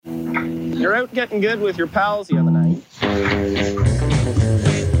You're out getting good with your pals the other night.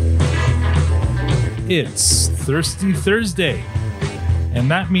 It's Thirsty Thursday, and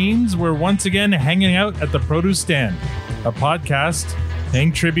that means we're once again hanging out at the Produce Stand, a podcast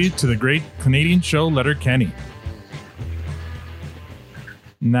paying tribute to the great Canadian show Letterkenny.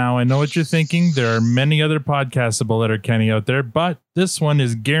 Now, I know what you're thinking. There are many other podcasts about Letterkenny out there, but this one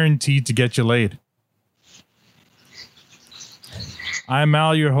is guaranteed to get you laid. I'm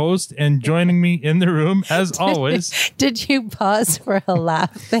Al, your host, and joining me in the room, as always... Did you pause for a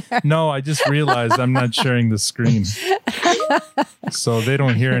laugh there? No, I just realized I'm not sharing the screen. So they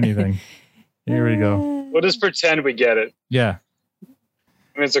don't hear anything. Here we go. We'll just pretend we get it. Yeah.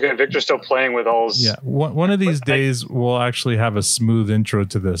 I mean, it's okay. Victor's still playing with all his... Yeah, one of these days we'll actually have a smooth intro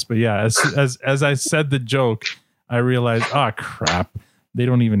to this. But yeah, as I said the joke, I realized, oh, crap. They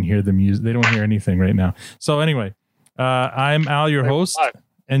don't even hear the music. They don't hear anything right now. So anyway... I'm Al, your host,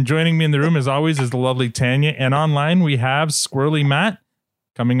 and joining me in the room, as always, is the lovely Tanya. And online, we have Squirrely Matt,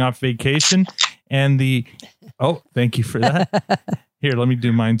 coming off vacation, and the... Oh, thank you for that. Here, let me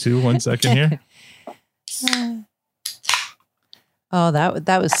do mine too. 1 second here. Oh,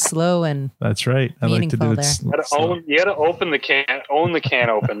 that was slow and... That's right. I like to do it slow. You got to open the can. Own the can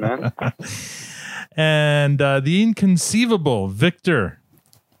open, man. And the inconceivable Victor.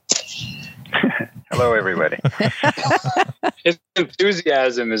 Hello, everybody. His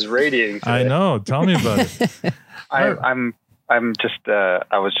enthusiasm is radiating today. I know. Tell me about it. I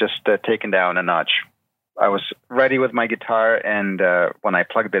was just taken down a notch. I was ready with my guitar, and when I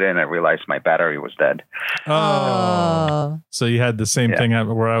plugged it in, I realized my battery was dead. Oh. So you had the same thing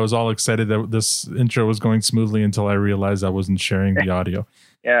where I was all excited that this intro was going smoothly until I realized I wasn't sharing the audio.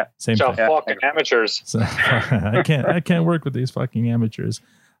 Yeah. Same thing. Fucking amateurs. So, I can't work with these fucking amateurs.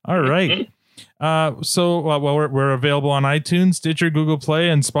 All right. We're available on iTunes, Stitcher, Google Play,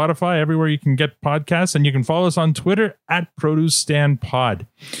 and Spotify, everywhere you can get podcasts, and you can follow us on Twitter at Produce Stand Pod.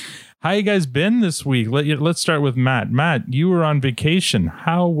 How you guys been this week? Let's start with Matt. Matt, you were on vacation.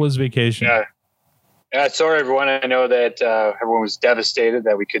 How was vacation? Yeah. Sorry, everyone. I know that everyone was devastated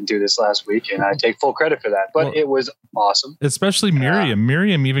that we couldn't do this last week, and I take full credit for that. But it was awesome. Especially Miriam.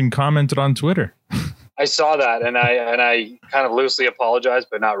 Miriam even commented on Twitter. I saw that, and I kind of loosely apologized,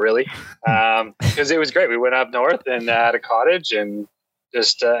 but not really, because it was great. We went up north and had a cottage and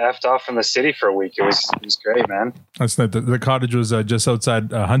just effed off from the city for a week. It was great, man. That's not the cottage was just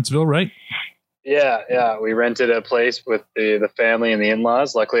outside Huntsville, right? Yeah. We rented a place with the family and the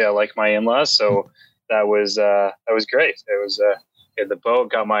in-laws. Luckily, I like my in-laws, so that was great. It was had the boat,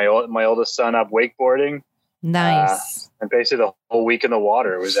 got my oldest son up wakeboarding. Nice. And basically the whole week in the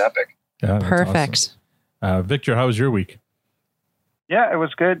water. It was epic. Yeah, perfect. Awesome. Victor, how was your week? Yeah, it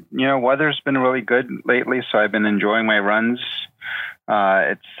was good. Weather's been really good lately, so I've been enjoying my runs.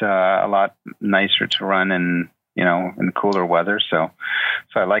 It's a lot nicer to run in cooler weather, so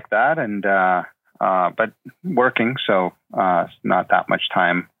I like that. And but working, so it's not that much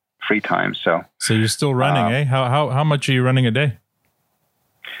free time. So you're still running, eh? How much are you running a day?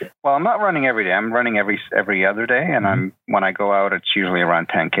 Well, I'm not running every day. I'm running every other day, and when I go out, it's usually around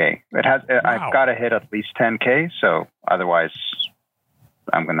 10K. Wow. I've got to hit at least 10K, so otherwise,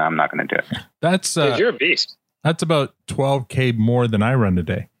 I'm not gonna do it. That's you're a beast. That's about 12K more than I run a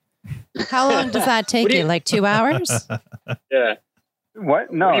day. How long does that take you? Like 2 hours? Yeah.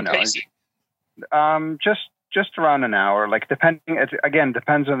 What? No. Just around an hour, like depends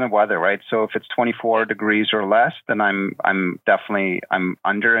on the weather, right? So if it's 24 degrees or less, then I'm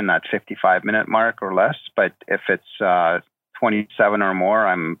under in that 55-minute mark or less. But if it's 27 or more,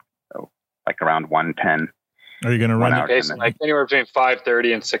 I'm like around 110. Are you going to run like anywhere between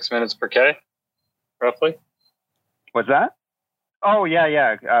 5:30 and 6 minutes per K, roughly? What's that? Oh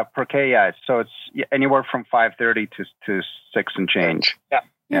yeah, per K, yeah. So it's anywhere from 5:30 to 6 and change. Yeah,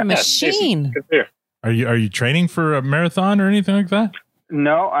 you're a machine. Are you training for a marathon or anything like that?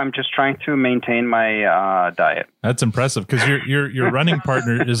 No, I'm just trying to maintain my diet. That's impressive because your running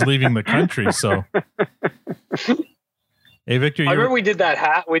partner is leaving the country. So, hey Victor, I remember we did that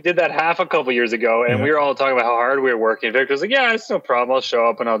half a couple years ago, and we were all talking about how hard we were working. Victor was like, "Yeah, it's no problem. I'll show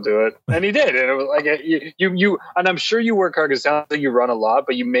up and I'll do it," and he did. And it was like you, and I'm sure you work hard because it sounds like you run a lot,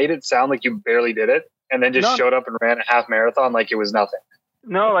 but you made it sound like you barely did it, and then just showed up and ran a half marathon like it was nothing.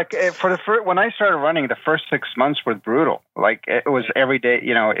 No, like when I started running, the first 6 months was brutal. Like it was every day,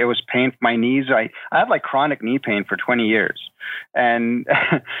 it was pain. My knees, I had like chronic knee pain for 20 years. And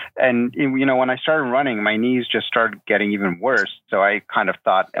when I started running, my knees just started getting even worse. So I kind of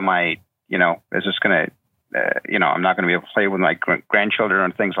thought, is this going to, I'm not going to be able to play with my grandchildren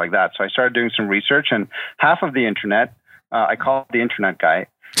and things like that. So I started doing some research, and half of the internet, I called the internet guy.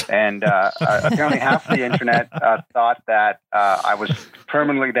 And apparently half the internet thought that I was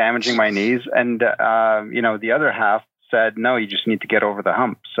permanently damaging my knees. And, the other half said, no, you just need to get over the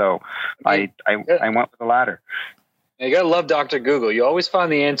hump. So I went with the latter. You gotta love Dr. Google. You always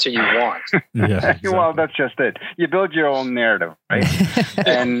find the answer you want. Yeah, exactly. Well, that's just it. You build your own narrative, right?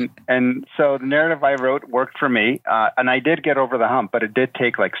 and so the narrative I wrote worked for me, and I did get over the hump, but it did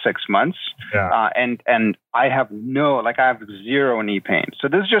take like 6 months. Yeah. And I have I have zero knee pain. So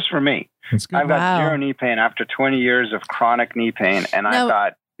this is just for me. That's good. I've got Wow. zero knee pain after 20 years of chronic knee pain, and Now- I've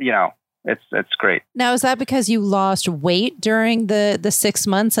got it's great. Now, is that because you lost weight during the 6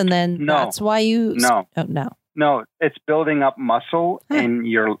 months, and then No. that's why you? No. Oh, no. No, it's building up muscle Huh. in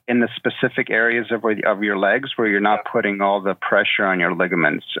the specific areas of your legs where you're not putting all the pressure on your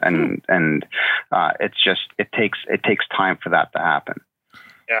ligaments, and it takes time for that to happen.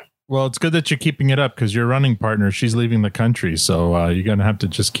 Well, it's good that you're keeping it up because your running partner, she's leaving the country, so you're gonna have to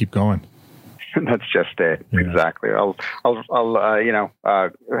just keep going. That's just it. Yeah. Exactly. I'll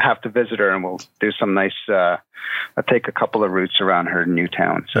have to visit her, and we'll do some nice. I'll take a couple of routes around her new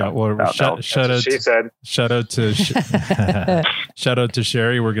town. So Yeah, well, shout out, She said. shout out to, shout out to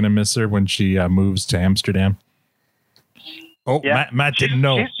Sherry. We're gonna miss her when she moves to Amsterdam. Oh, Yeah. Matt didn't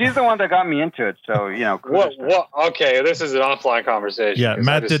know. She's the one that got me into it. So kudos to her. What? Okay, this is an offline conversation. Yeah, 'cause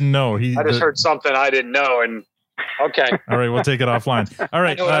Matt didn't know. I just heard something I didn't know, and okay. All right, we'll take it offline. All I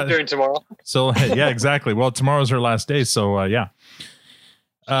right. know what I'm doing tomorrow. So yeah, exactly. Well, tomorrow's her last day. So yeah.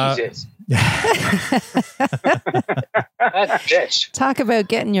 Jesus. That bitch. Talk about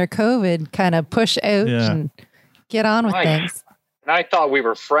getting your COVID kind of push out Yeah. and get on with Mike. things. And I thought we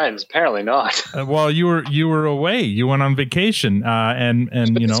were friends. Apparently not. Well, you were away. You went on vacation, and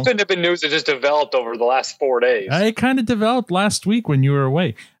you This know, couldn't have been news that just developed over the last 4 days. it kind of developed last week when you were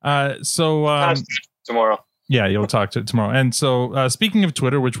away. Tomorrow. Yeah, you'll talk to it tomorrow. And so, speaking of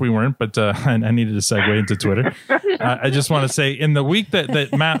Twitter, which we weren't, but I needed to segue into Twitter. I just want to say, in the week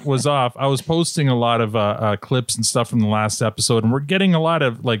that Matt was off, I was posting a lot of clips and stuff from the last episode, and we're getting a lot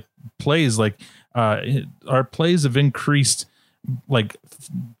of plays. Our plays have increased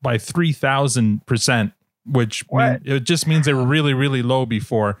by 3,000%, which it just means they were really, really low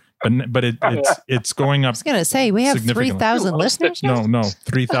before. But it's going up. I was going to say, we have significantly. 3,000 listeners now? No,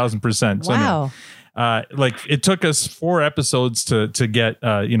 3,000%. So Wow. it took us 4 episodes to get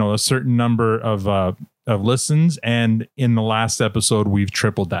a certain number of listens, and in the last episode we've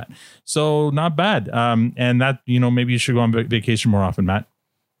tripled that. So not bad. And that maybe you should go on vacation more often, Matt.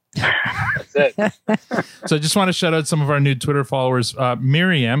 That's it. So I just want to shout out some of our new Twitter followers.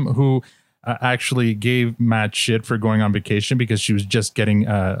 Miriam, who actually gave Matt shit for going on vacation because she was just getting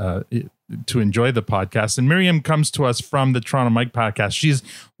to enjoy the podcast. And Miriam comes to us from the Toronto Mike podcast. She's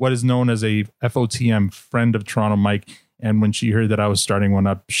what is known as a FOTM, friend of Toronto Mike. And when she heard that I was starting one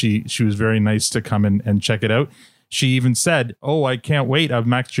up, she was very nice to come and check it out. She even said, "Oh, I can't wait.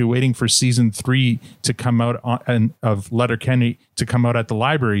 I'm actually waiting for season 3 to come out of Letterkenny to come out at the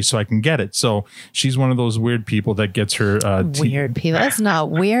library so I can get it." So she's one of those weird people that gets her Weird people. That's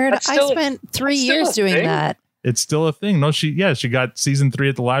not weird. That's I still- spent 3 that's still years a doing thing. that. It's still a thing. No, she got season 3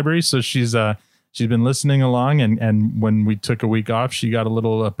 at the library, so she's been listening along, and when we took a week off, she got a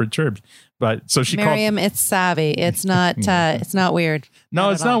little perturbed. But so she Miriam, it's savvy. It's not. It's not weird. No,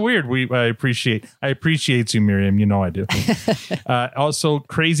 Not it's at not all. weird. I appreciate you, Miriam. You know I do. Also,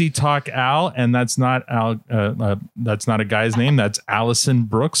 Crazy Talk Al, and that's not Al. That's not a guy's name. That's Allison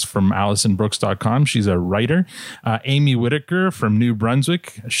Brooks from AllisonBrooks.com. She's a writer. Amy Whitaker from New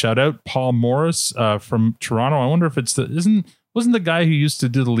Brunswick. Shout out. Paul Morris from Toronto. I wonder if wasn't the guy who used to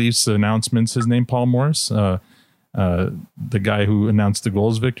do the Leafs announcements his name Paul Morris? The guy who announced the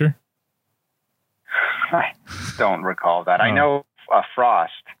goals, Victor? I don't recall that. I know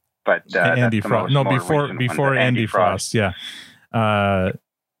Frost, but Andy that's the Frost. more No, recent before one, but Andy Frost. Yeah.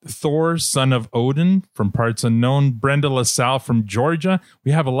 Thor, son of Odin from Parts Unknown. Brenda LaSalle from Georgia.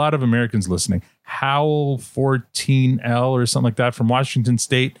 We have a lot of Americans listening. Howl 14L or something like that from Washington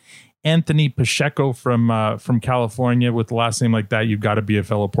State. Anthony Pacheco from California with the last name like that. You've got to be a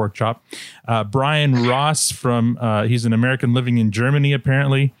fellow pork chop. Brian Ross from he's an American living in Germany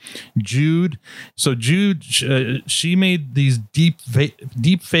apparently. Jude. So Jude, she made these deep fake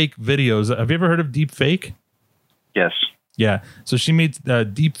videos. Have you ever heard of deep fake? Yes. Yeah. So she made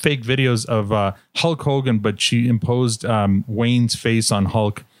deep fake videos of Hulk Hogan, but she imposed Wayne's face on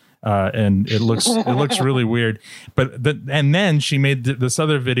Hulk. And it looks really weird. But then she made this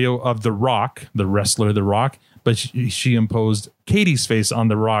other video of The Rock, the wrestler The Rock, but she imposed Katie's face on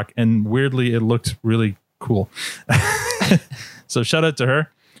The Rock, and weirdly it looked really cool. So shout out to her.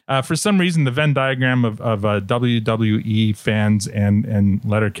 For some reason, the Venn diagram of WWE fans and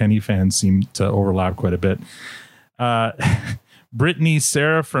Letterkenny fans seem to overlap quite a bit. Brittany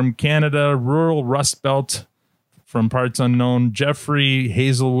Sarah from Canada, rural Rust Belt from Parts Unknown, Jeffrey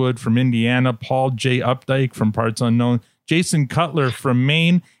Hazelwood from Indiana, Paul J. Updike from Parts Unknown, Jason Cutler from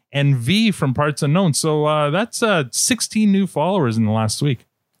Maine, and V from Parts Unknown. So that's 16 new followers in the last week.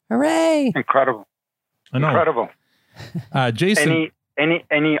 Hooray! Incredible. I know. Incredible. Jason, any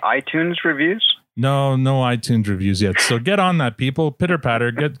iTunes reviews? No iTunes reviews yet. So get on that, people. Pitter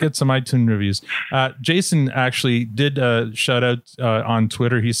patter, get some iTunes reviews. Jason actually did shout out on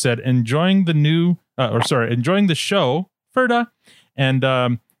Twitter. He said, enjoying the show, Ferda,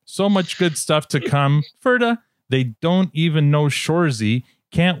 and so much good stuff to come. Ferda, they don't even know Shorzy.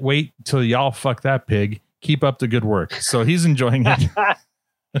 Can't wait till y'all fuck that pig. Keep up the good work. So he's enjoying it.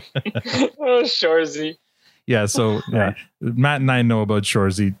 Oh, Shorzy. Yeah, so Matt and I know about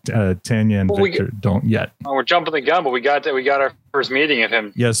Shorzy. Tanya and Victor don't yet. Oh, we're jumping the gun, but we got our first meeting of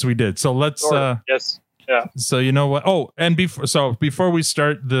him. Yes, we did. So let's. Yes. Yeah. So you know what? Oh, and before we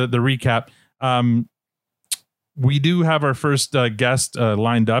start the recap, we do have our first guest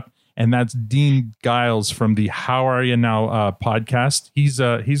lined up, and that's Dean Giles from the How Are You Now podcast. He's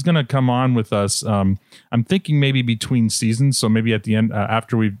going to come on with us. I'm thinking maybe between seasons, so maybe at the end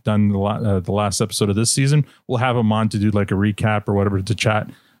after we've done the last episode of this season, we'll have him on to do like a recap or whatever to chat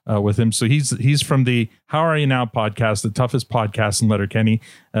with him. So he's from the How Are You Now podcast, the toughest podcast in Letterkenny.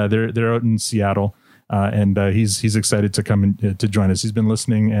 They're out in Seattle, and he's excited to come in, to join us. He's been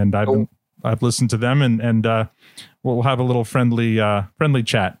listening, and I've listened to them, and we'll have a little friendly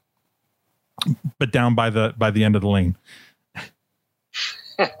chat. But down by the end of the lane.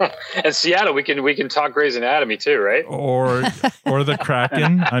 And Seattle, we can talk Grey's Anatomy too, right? Or the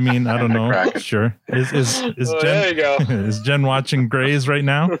Kraken. I mean, I don't know. Sure. Is Jen? There you go. Is Jen watching Grey's right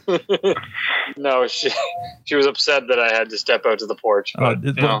now? No, she was upset that I had to step out to the porch. But,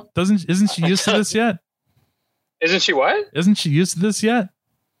 isn't she used to this yet? Isn't she what? Isn't she used to this yet?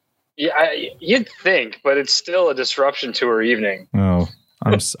 Yeah, you'd think, but it's still a disruption to her evening. Oh.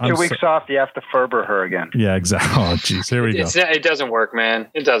 I'm 2 weeks off, you have to Ferber her again. Yeah, exactly. Oh, jeez. Here we go. It doesn't work, man.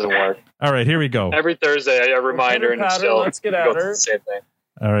 It doesn't work. All right, here we go. Every Thursday, I remind her, and it's still let's get at her. the same thing.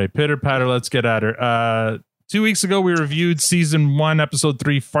 All right, pitter patter, let's get at her. 2 weeks ago, we reviewed season 1, episode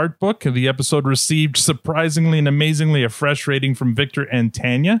 3, Fart Book. The episode received surprisingly and amazingly a fresh rating from Victor and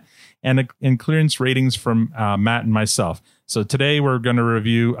Tanya, and clearance ratings from Matt and myself. So today, we're going to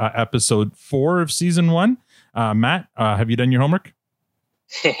review episode 4 of season 1. Matt, have you done your homework?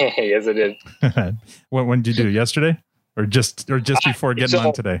 Yes, I did. When did you do? Yesterday, or just before getting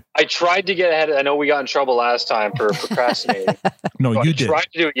on today? I tried to get ahead. I know we got in trouble last time for procrastinating. No, so you did. I tried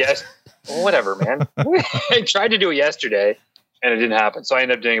to do it whatever, man. I tried to do it yesterday, and it didn't happen. So I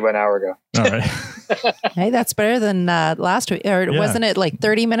ended up doing it about an hour ago. All right. Hey, that's better than last week. Or wasn't it like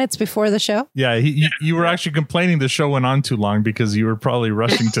 30 minutes before the show? Yeah, you were actually complaining the show went on too long because you were probably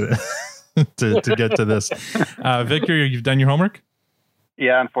rushing to to get to this. Victor, you've done your homework?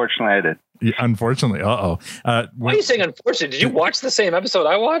 Yeah, unfortunately, I did. Yeah, unfortunately. Why are you saying unfortunately? Did you watch the same episode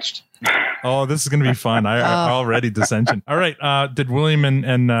I watched? Oh, this is going to be fun. I already dissension. All right. Did William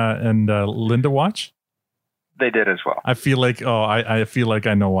and Linda watch? They did as well. I feel like I feel like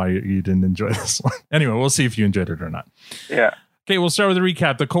I know why you didn't enjoy this one. Anyway, we'll see if you enjoyed it or not. Yeah. Okay, we'll start with a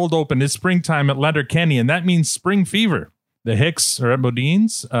recap. The cold open is springtime at Letterkenny, and that means spring fever. The Hicks are at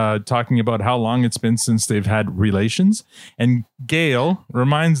Bodine's, talking about how long it's been since they've had relations. And Gail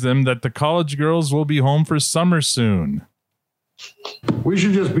reminds them that the college girls will be home for summer soon. We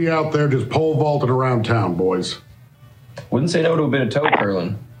should just be out there just pole vaulting around town, boys. Wouldn't say no to a bit of toe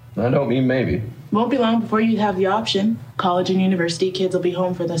curling. I don't mean maybe. Won't be long before you have the option. College and university kids will be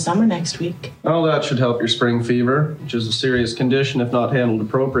home for the summer next week. Oh, that should help your spring fever, which is a serious condition if not handled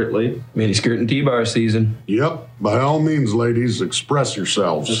appropriately. Mini skirt and T-bar season. Yep. By all means, ladies, express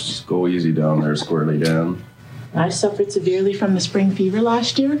yourselves. Just go easy down there, squirrely Dan. I suffered severely from the spring fever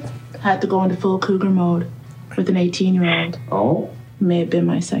last year. Had to go into full cougar mode with an 18-year-old. Oh? May have been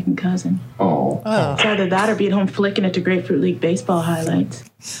my second cousin. Oh. It's either that or be at home flicking it to Grapefruit League baseball highlights.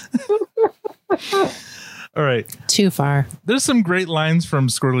 All right. Too far. There's some great lines from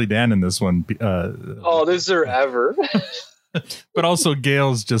Squirrely Dan in this one. This is ever. But also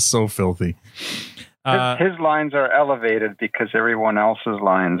Gail's just so filthy. His lines are elevated because everyone else's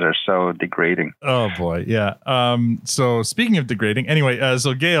lines are so degrading. Oh, boy. Yeah. So speaking of degrading, anyway,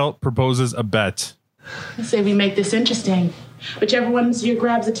 so Gail proposes a bet. Let's say we make this interesting. Whichever one here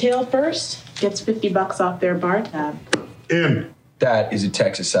grabs a tail first gets $50 off their bar tab. In. That is a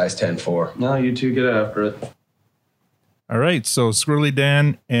Texas size 10-4. Now you two get after it. All right, so Squirrely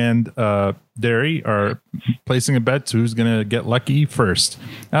Dan and Derry are placing a bet to who's going to get lucky first.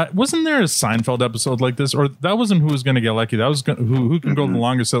 Wasn't there a Seinfeld episode like this? Or that wasn't who was going to get lucky. That was who can go the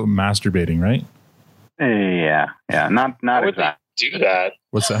longest out masturbating, right? Yeah. Not exactly. Do that.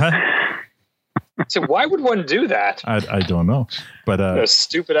 What's that? So why would one do that? I don't know. But a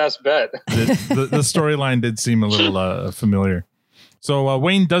stupid ass bet. the storyline did seem a little familiar. So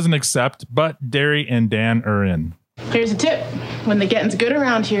Wayne doesn't accept, but Derry and Dan are in. Here's a tip. When the getting's good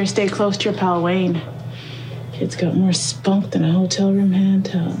around here, stay close to your pal Wayne. Kid's got more spunk than a hotel room hand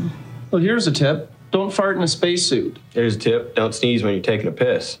towel. Well, here's a tip. Don't fart in a spacesuit. Here's a tip. Don't sneeze when you're taking a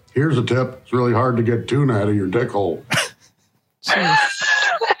piss. Here's a tip. It's really hard to get tuna out of your dick hole.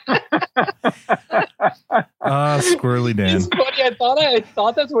 Squirrely Dan. It's funny. I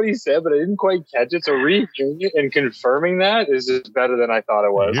thought that's what he said, but I didn't quite catch it. So rehearing it and confirming that is just better than I thought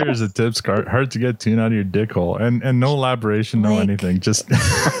it was. Here's a tip, Scar. Hard to get tune out of your dick hole. And no elaboration, no anything. Just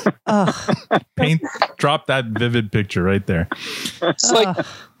drop that vivid picture right there. It's like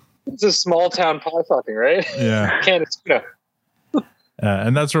it's a small town pie fucking, right? Yeah.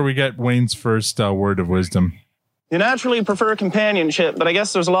 And that's where we get Wayne's first word of wisdom. You naturally prefer companionship, but I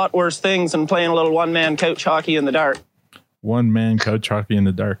guess there's a lot worse things than playing a little one-man couch hockey in the dark. One-man couch hockey in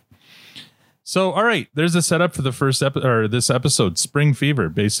the dark. So, all right, there's a setup for the first this episode, Spring Fever.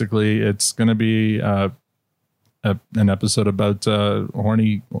 Basically, it's going to be an episode about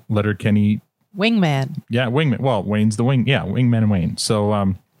horny Letterkenny. Wingman. Yeah, Wingman. Well, Wayne's the wing. Yeah, Wingman and Wayne.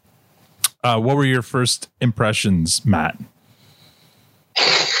 So, what were your first impressions, Matt?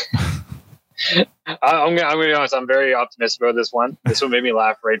 I'm gonna be honest. I'm very optimistic about this one. This one made me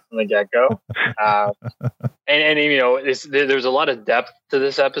laugh right from the get go, and you know, there's a lot of depth to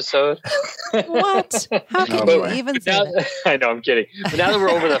this episode. What? How can you even say that? I know, I'm kidding. But now that we're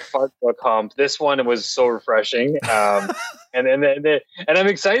over the fart book hump, this one was so refreshing, and I'm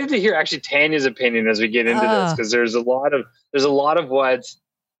excited to hear actually Tanya's opinion as we get into this, because there's a lot of what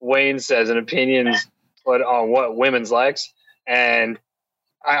Wayne says and opinions on what women's likes, and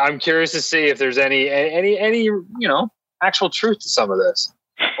I'm curious to see if there's any actual truth to some of this,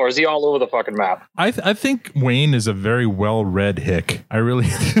 or is he all over the fucking map? I think Wayne is a very well-read hick. I really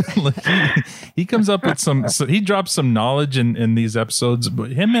he comes up with he drops some knowledge in these episodes, but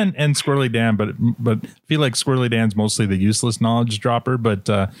him and Squirrely Dan, but I feel like Squirrely Dan's mostly the useless knowledge dropper, but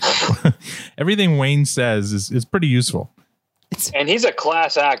everything Wayne says is pretty useful. And he's a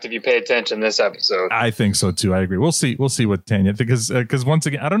class act if you pay attention this episode. I think so too. I agree. We'll see what Tanya, because once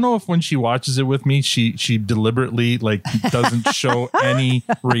again, I don't know if when she watches it with me, she deliberately doesn't show any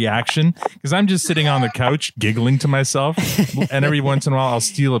reaction, because I'm just sitting on the couch giggling to myself, and every once in a while I'll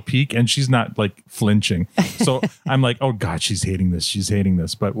steal a peek and she's not flinching. So I'm like, oh God, she's hating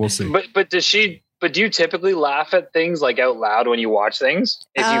this. But we'll see. But do you typically laugh at things out loud when you watch things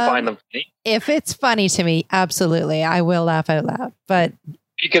if you find them funny? If it's funny to me, absolutely, I will laugh out loud. But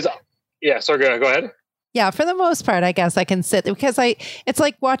sorry, go ahead. Yeah, for the most part, I guess I can sit, because it's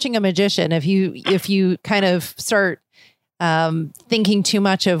like watching a magician. If you kind of start thinking too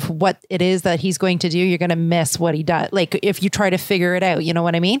much of what it is that he's going to do, you're going to miss what he does. Like if you try to figure it out, you know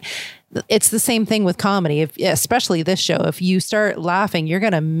what I mean? It's the same thing with comedy, especially this show. If you start laughing, you're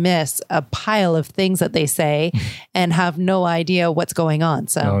going to miss a pile of things that they say and have no idea what's going on.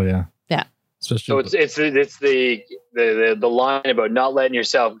 So, yeah. So it's the line about not letting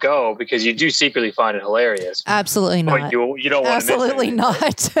yourself go, because you do secretly find it hilarious. Absolutely not. But you don't want to miss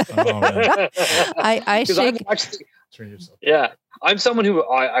it. Not. I shake. Yeah, I'm someone who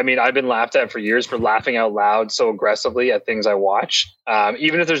I've been laughed at for years for laughing out loud so aggressively at things I watch,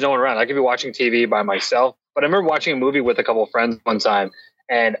 even if there's no one around. I could be watching TV by myself, but I remember watching a movie with a couple of friends one time,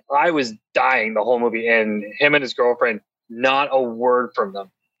 and I was dying the whole movie, and him and his girlfriend, not a word from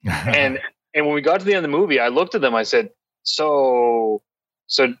them. And when we got to the end of the movie, I looked at them. I said, So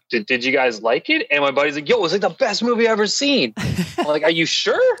did you guys like it? And my buddy's like, yo, it was the best movie I've ever seen. I'm like, are you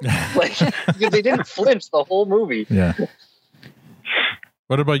sure? Because they didn't flinch the whole movie. Yeah.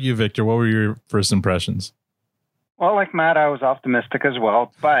 What about you, Victor? What were your first impressions? Well, like Matt, I was optimistic as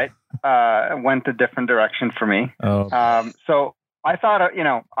well, but it went a different direction for me. Oh. So I thought,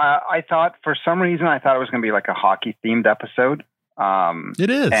 I thought for some reason, I thought it was going to be like a hockey themed episode. It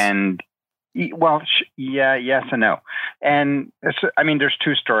is. And well, yes and no. And there's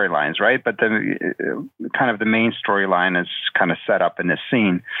two storylines, right? But the kind of the main storyline is kind of set up in this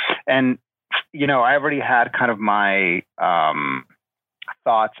scene. And, I already had kind of my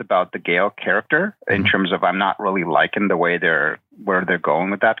thoughts about the Gale character in terms of I'm not really liking the way where they're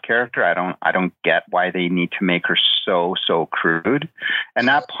going with that character. I don't get why they need to make her so crude. And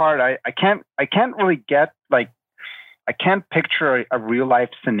that part, I can't really get I can't picture a real life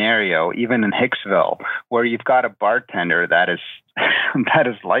scenario, even in Hicksville, where you've got a bartender that is that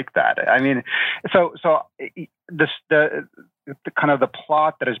is like that. I mean, so the kind of the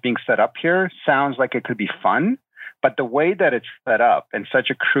plot that is being set up here sounds like it could be fun, but the way that it's set up in such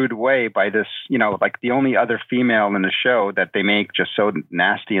a crude way by this, like the only other female in the show that they make just so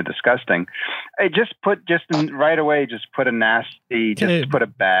nasty and disgusting, it just put a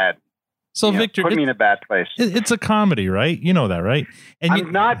bad. So Victor, put me in a bad place. It's a comedy, right? You know that, right? And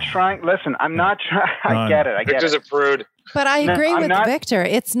I'm not trying. Listen, I'm not trying. I get it. Victor's a prude. But I agree with Victor.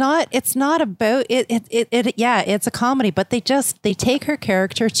 It's not about it. Yeah, it's a comedy, but they take her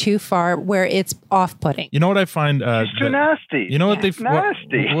character too far where it's off-putting. You know what I find? She's too nasty. You know what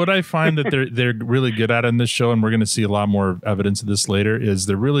nasty. What I find that they're really good at in this show, and we're going to see a lot more evidence of this later, is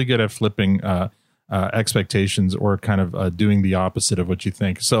they're really good at flipping expectations or kind of doing the opposite of what you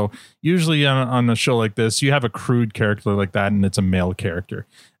think. So usually on a show like this, you have a crude character like that, and it's a male character.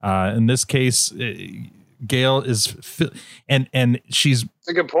 In this case, Gail is, and she's. That's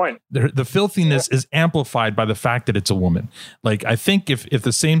a good point. The filthiness is amplified by the fact that it's a woman. Like, I think if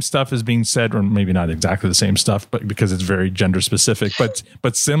the same stuff is being said, or maybe not exactly the same stuff, but because it's very gender specific, but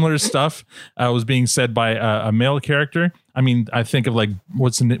similar stuff was being said by a male character. I mean, I think of like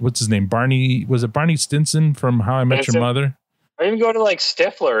what's his name? Barney, was it Barney Stinson from How I Met Your Mother? Or even go to like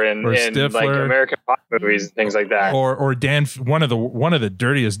Stifler in like American Pie movies and things like that. Or Dan, one of the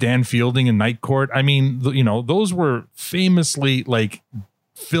dirtiest, Dan Fielding in Night Court. I mean, those were famously like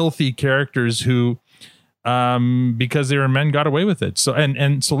filthy characters who, because they were men, got away with it. So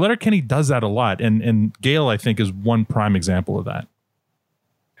and so Letterkenny does that a lot, and Gail, I think, is one prime example of that.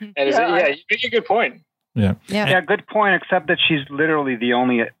 And you make a good point. Yeah. Good point. Except that she's literally the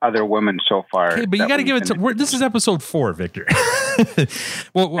only other woman so far. Okay, but you got to give it to. This is episode 4, Victor.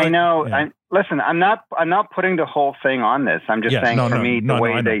 Well, I know. Yeah. Listen, I'm not putting the whole thing on this. I'm just saying the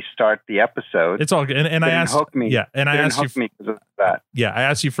way they start the episode. It's all good. And I asked, hook me. Yeah, and I asked you because of that. Yeah, I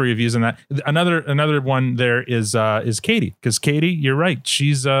asked you for your views on that. Another one there is Katie, because Katie, you're right.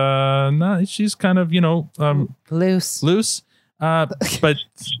 She's she's kind of loose. But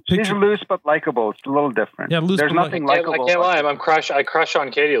she's loose but likable. It's a little different. Yeah, loose. There's nothing likable. I can't lie. I crush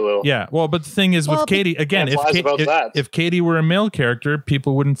on Katie a little. Yeah. Well, but the thing is with Katie, again, if Katie were a male character,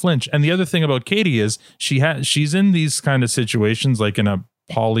 people wouldn't flinch. And the other thing about Katie is she's in these kind of situations, like in a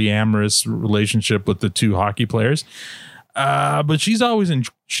polyamorous relationship with the 2 hockey players. But she's the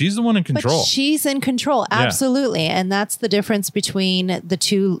one in control. But she's in control. Absolutely. Yeah. And that's the difference between the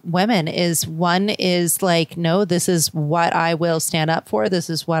 2 women is one is like, no, this is what I will stand up for. This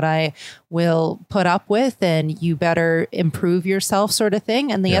is what I will put up with. And you better improve yourself sort of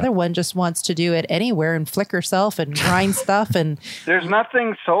thing. And the other one just wants to do it anywhere and flick herself and grind stuff. And there's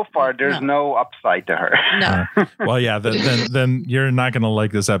nothing so far. There's no upside to her. No. Well, yeah, then you're not going to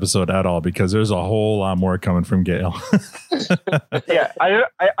like this episode at all, because there's a whole lot more coming from Gail. Yeah,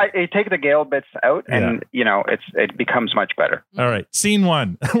 I take the Gale bits out, and it becomes much better. All right, scene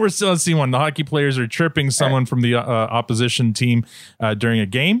 1. We're still at scene 1. The hockey players are chirping someone from the opposition team during a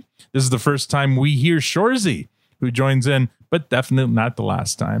game. This is the first time we hear Shorzy, who joins in, but definitely not the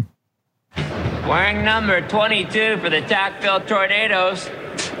last time. Wearing number 22 for the Tackville Tornadoes.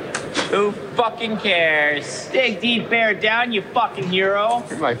 Who fucking cares? Dig deep, bear down, you fucking hero.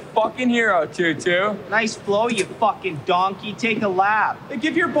 You're my fucking hero, Tutu. Nice flow, you fucking donkey. Take a lap. Hey,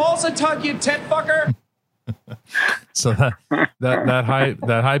 give your balls a tug, you tent fucker. So that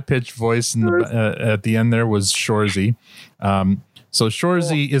high pitched voice at the end there was Shorzy. So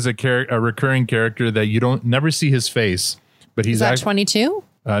Shorzy is a recurring character that you never see his face, but he's 22.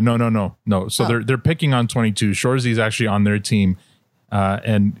 No. So they're picking on 22. Shorzy is actually on their team.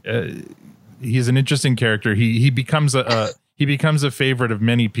 And he's an interesting character. He becomes a favorite of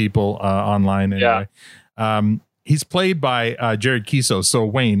many people online. Anyway. Yeah. He's played by Jared Kiso. So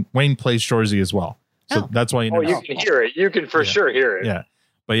Wayne plays Shorzy as well. So that's why you know. You can hear it. You can for sure hear it. Yeah.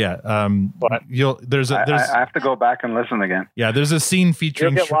 But yeah, I have to go back and listen again. Yeah, there's a scene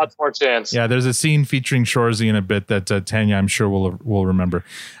featuring. You'll get lots more chance. Yeah, there's a scene featuring Shorzy in a bit that Tanya, I'm sure, will remember.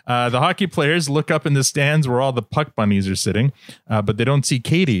 The hockey players look up in the stands where all the puck bunnies are sitting, but they don't see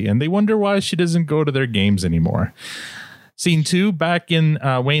Katie, and they wonder why she doesn't go to their games anymore. Scene 2, back in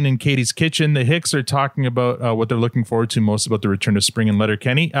Wayne and Katie's kitchen, the Hicks are talking about what they're looking forward to most about the return of spring in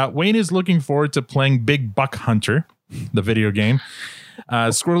Letterkenny. Wayne is looking forward to playing Big Buck Hunter, the video game.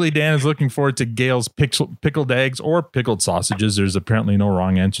 Squirrely Dan is looking forward to Gail's pickled eggs or pickled sausages. There's apparently no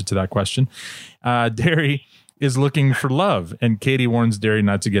wrong answer to that question. Derry is looking for love, and Katie warns Derry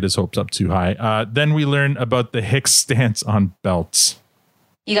not to get his hopes up too high. Then we learn about the Hicks stance on belts.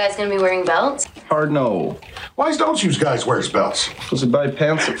 You guys gonna be wearing belts? Hard no. Why don't you guys wear belts? Because we buy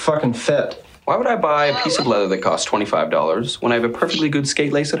pants that fucking fit. Why would I buy a piece of leather that costs $25 when I have a perfectly good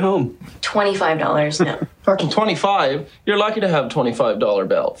skate lace at home? $25, no. Fucking 25? You're lucky to have a $25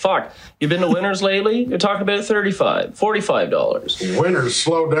 belt. Fuck. You been to Winners lately? You're talking about $35, $45. Winners,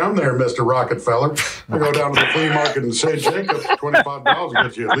 slow down there, Mr. Rockefeller. I go down to the flea market in St. Jacobs. $25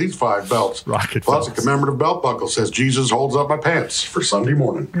 gets you at least 5 belts. Plus a commemorative belt buckle says Jesus holds up my pants for Sunday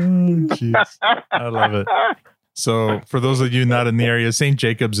morning. I love it. So, for those of you not in the area, St.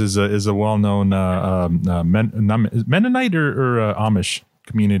 Jacobs is a well-known Mennonite or Amish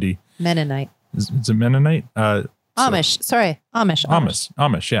community. Mennonite. Is it Mennonite? Amish. Sorry, Amish.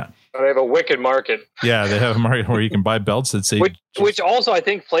 Amish. Yeah. They have a wicked market. Yeah, they have a market where you can buy belts that say. Which also I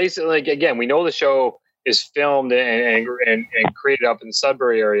think plays like again. We know the show is filmed and created up in the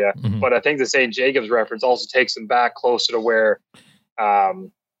Sudbury area, but I think the St. Jacobs reference also takes them back closer to where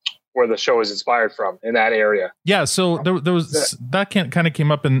the show is inspired from in that area. Yeah, so there was that kind of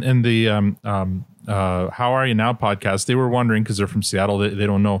came up in the How Are You Now podcast. They were wondering because they're from Seattle, they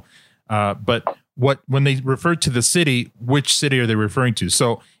don't know, but when they refer to the city, which city are they referring to?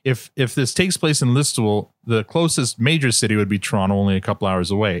 So if this takes place in Listowel, the closest major city would be Toronto, only a couple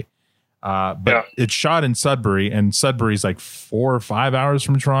hours away. But it's shot in Sudbury, and Sudbury's like 4 or 5 hours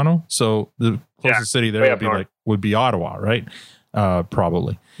from Toronto. So the closest city there would be Ottawa, right?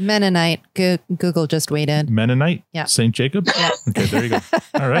 Probably. Mennonite. Google just weighed in. Mennonite? Yeah. St. Jacob? Yeah. Okay, there you go.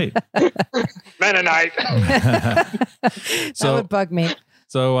 All right. Mennonite. That would bug me.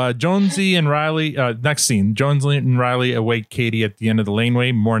 So Jonesy and Riley, next scene, Jonesy and Riley await Katie at the end of the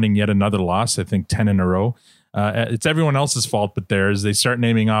laneway, mourning yet another loss, I think 10 in a row. It's everyone else's fault but theirs. They start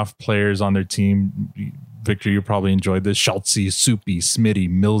naming off players on their team. Victor, you probably enjoyed this. Schultzy, Soupy, Smitty,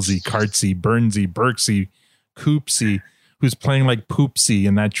 Millsy, Cartsy, Burnsy, Berksy, Coopsy, who's playing like Poopsy,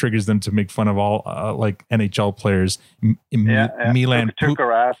 and that triggers them to make fun of all like NHL players. Milan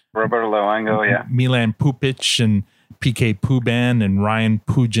Tukaras, Roberto Luongo, Milan Pupic and PK Puban and Ryan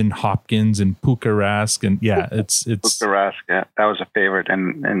Pugin Hopkins and Puka Rask, and it's Puka Rask, that was a favorite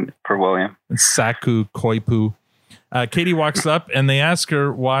and for William. Saku Koipu. Katie walks up and they ask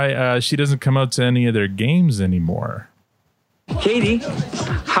her why she doesn't come out to any of their games anymore. Katie,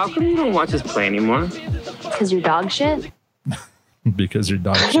 how come you don't watch us play anymore? Because you're dog shit. Because you're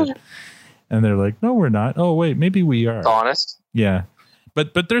dog shit. And they're like, no, we're not. Oh, wait, maybe we are. Honest. Yeah.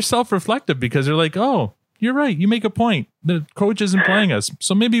 But they're self-reflective because they're like, oh, you're right. You make a point. The coach isn't playing us.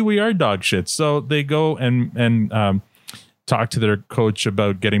 So maybe we are dog shit. So they go and talk to their coach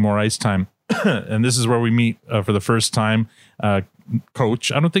about getting more ice time. And this is where we meet for the first time.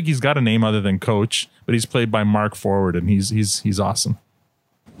 Coach. I don't think he's got a name other than Coach, but he's played by Mark Forward, and he's awesome.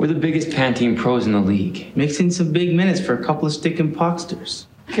 We're the biggest Pantene pros in the league. Mixing some big minutes for a couple of stick and pocksters.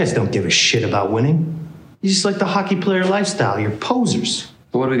 You guys don't give a shit about winning. You just like the hockey player lifestyle. You're posers.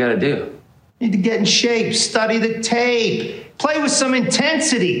 But what do we got to do? Need to get in shape, study the tape, play with some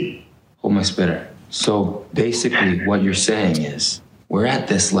intensity. Hold my spitter. So basically what you're saying is we're at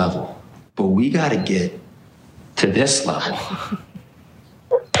this level, but we got to get to this level.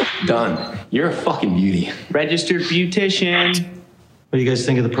 Done. You're a fucking beauty. Registered beautician. What do you guys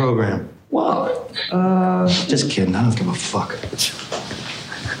think of the program? Well, just kidding. I don't give a fuck.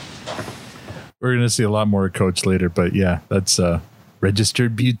 We're going to see a lot more Coach later, but yeah, that's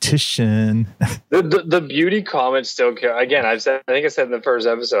registered beautician. the beauty comments still care. Again, I think I said in the first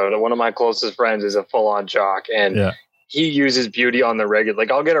episode, one of my closest friends is a full-on jock, and he uses beauty on the regular.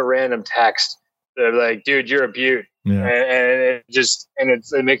 Like, I'll get a random text. They're like, dude, you're a beaut. Yeah. And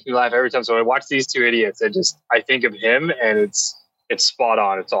it makes me laugh every time. So when I watch these two idiots, I think of him, and it's spot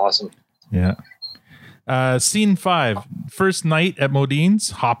on. It's awesome. Yeah. Scene 5. First night at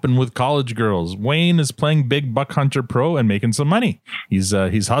Modine's, hopping with college girls. Wayne is playing big buck hunter pro and making some money. He's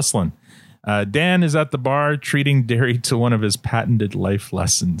hustling. Dan is at the bar treating Derry to one of his patented life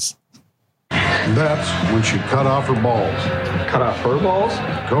lessons. That's when she cut off her balls. Cut off her balls?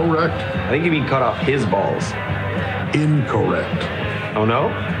 Correct. I think you mean cut off his balls. Incorrect. Oh,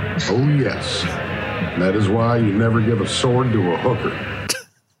 no? Oh, yes. That is why you never give a sword to a hooker.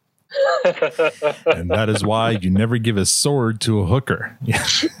 And that is why you never give a sword to a hooker. Yeah.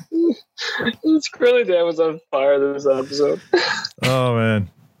 This Curly Dan was on fire this episode. Oh, man.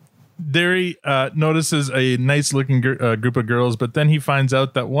 Derry notices a nice looking group of girls, but then he finds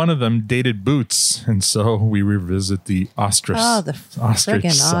out that one of them dated Boots. And so we revisit the ostrich. Oh, the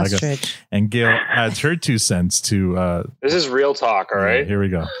friggin' saga. ostrich. And Gail adds her 2 cents to. This is real talk, all right? Here we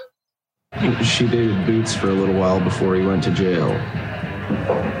go. She dated Boots for a little while before he went to jail.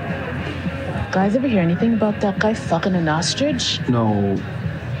 Guys, ever hear anything about that guy fucking an ostrich? No,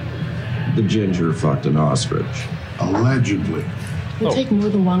 the ginger fucked an ostrich. Allegedly. It would take more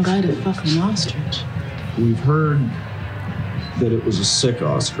than one guy to fuck an ostrich. We've heard that it was a sick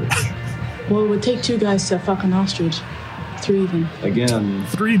ostrich. Well, it would take 2 guys to fuck an ostrich. 3 even. Again,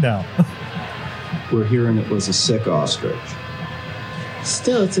 3 now. We're hearing it was a sick ostrich.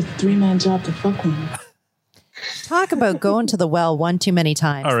 Still, it's a 3-man job to fuck one. Talk about going to the well one too many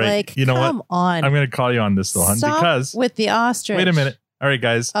times. All right. Like, you know come what? on. I'm going to call you on this, though, hon, Stop because with the ostrich. Wait a minute. All right,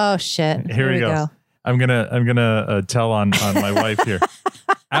 guys. Oh, shit. Here we go. I'm gonna tell on my wife here.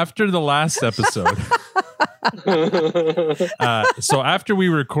 After the last episode, so after we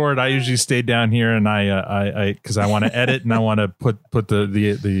record, I usually stay down here and I because I want to edit and I want to put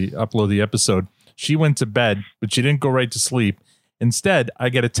the upload the episode. She went to bed, but she didn't go right to sleep. Instead, I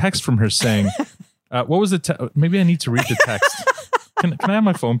get a text from her saying, "What was the maybe I need to read the text. Can I have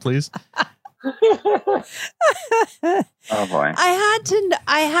my phone, please?" Oh boy! I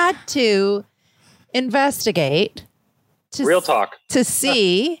had to investigate real talk to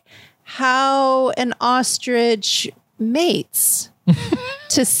see how an ostrich mates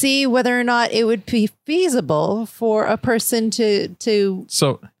to see whether or not it would be feasible for a person to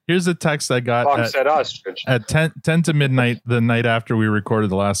So here's a text I got at 10 to midnight the night after we recorded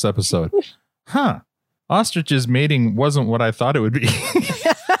the last episode. Ostriches mating wasn't what I thought it would be.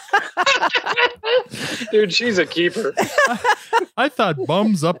 Dude, she's a keeper. I thought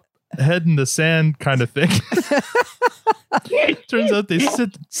bums up, head in the sand kind of thing. Turns out they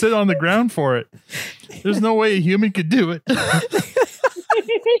sit on the ground for it. There's no way a human could do it.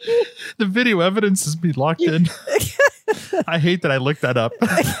 The video evidence has been locked in. I hate that I looked that up.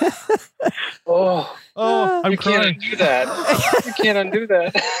 I'm crying. Can't undo that. You can't undo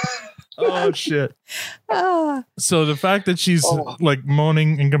that. Oh shit. So the fact that she's like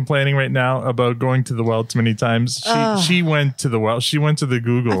moaning and complaining right now about going to the well too many times, she went to the well. She went to the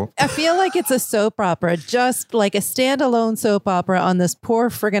Google. I feel like it's a soap opera, just like a standalone soap opera on this poor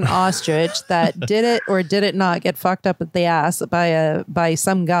friggin' ostrich that did it or did it not get fucked up at the ass by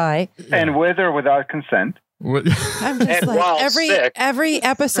some guy. And with or without consent. I'm just like every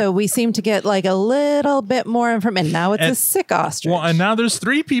episode we seem to get like a little bit more information. Now it's a sick ostrich. Well, and now there's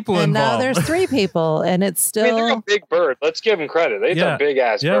 3 people involved. And now there's 3 people, and it's still. I mean, they're a big bird. Let's give them credit. They're big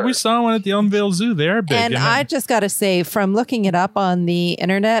ass. Yeah, bird. we saw one at the Elmvale Zoo. They are big. And I just got to say, from looking it up on the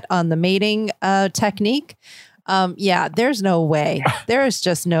internet on the mating technique, there's no way. There is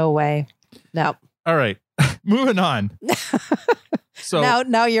just no way. No. All right, moving on. So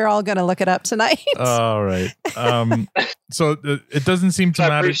now you're all going to look it up tonight. All right. So it doesn't seem to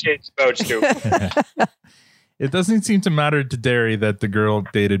matter. I appreciate Spoach too. It doesn't seem to matter to Derry that the girl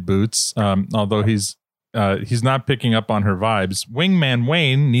dated Boots, although he's not picking up on her vibes. Wingman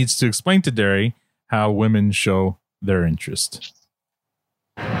Wayne needs to explain to Derry how women show their interest.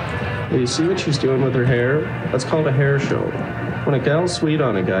 Well, you see what she's doing with her hair? That's called a hair show. When a gal's sweet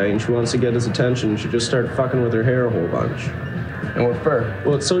on a guy and she wants to get his attention, she just starts fucking with her hair a whole bunch. And what for?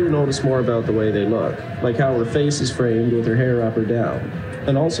 Well, it's so you notice more about the way they look, like how her face is framed with her hair up or down,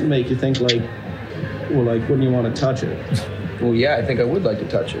 and also make you think like wouldn't you want to touch it? Well, yeah, I think I would like to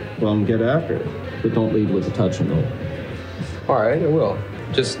touch it. Well, get after it, but don't lead with the touching though. All right, I will.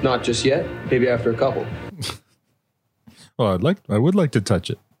 Just not just yet. Maybe after a couple. Well, I would like to touch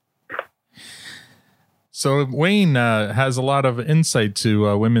it. So Wayne has a lot of insight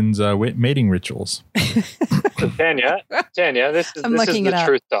to women's mating rituals. Tanya, this is the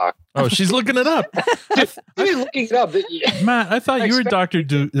truth talk. Oh, she's looking it up. I'm looking it up. Matt, I thought you were Dr.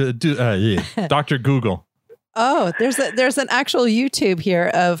 Dr. Google. Oh, there's an actual YouTube here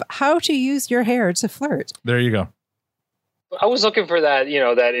of how to use your hair to flirt. There you go. I was looking for that,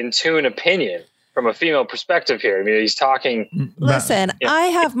 that in tune opinion from a female perspective here. I mean, he's talking. Listen, I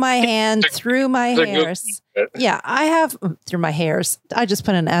have my hand through my hairs. Yeah, I have through my hairs. I just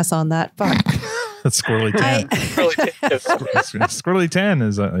put an S on that. Fuck. That's Squirrely Tan. Squirrely Tan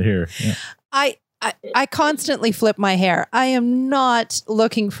is here. Yeah. I constantly flip my hair. I am not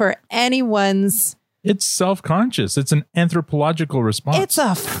looking for anyone's. It's self-conscious. It's an anthropological response. It's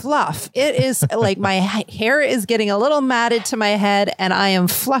a fluff. It is like my hair is getting a little matted to my head, and I am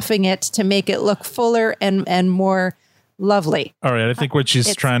fluffing it to make it look fuller and more lovely. All right. I think what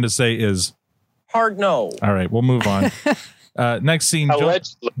she's trying to say is hard no. All right. We'll move on. Next scene.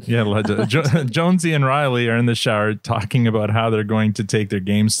 Jonesy and Riley are in the shower talking about how they're going to take their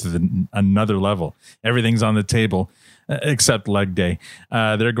games to another level. Everything's on the table except leg day.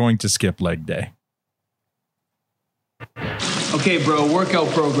 They're going to skip leg day. Okay, bro, workout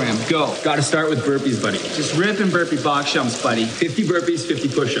program, go. Gotta start with burpees, buddy. Just rip and burpee box jumps, buddy. 50 burpees, 50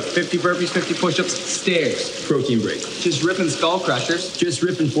 push-ups. 50 burpees, 50 push-ups, stairs. Protein break. Just ripping skull crushers. Just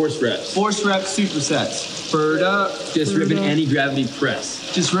ripping force reps. Force reps, supersets. Bird up. Just ripping anti-gravity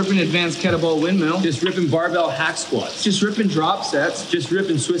press. Just ripping advanced kettlebell windmill. Just ripping barbell hack squats. Just ripping drop sets. Just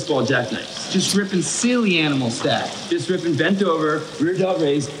ripping Swiss ball jackknives. Just ripping silly animal stack. Just ripping bent over, rear delt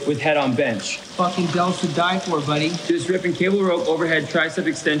raise with head on bench. Fucking delts to die for, buddy. Just ripping cable rope overhead tricep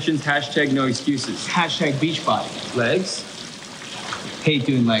extensions, hashtag no excuses. Hashtag beach body. Legs? Hate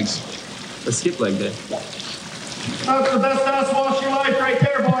doing legs. Let's skip leg day. That's the best ass wash of your life right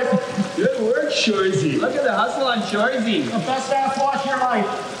there, boys. Good work, Shorzy. Look at the hustle on Shorzy. The best ass wash of your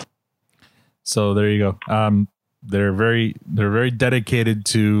life. So there you go. They're very dedicated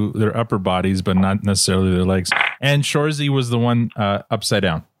to their upper bodies, but not necessarily their legs. And Shorzy was the one upside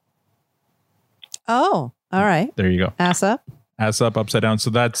down. Oh, all right. There you go. Ass up. Ass up, upside down. So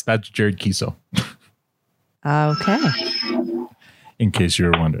that's Jared Kiso. Okay. In case you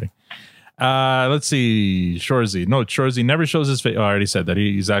were wondering. Let's see. Shorzy. No, Shorzy never shows his face. Oh, I already said that.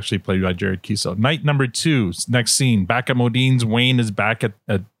 He's actually played by Jared Kiso. Night number 2. Next scene. Back at Modine's. Wayne is back at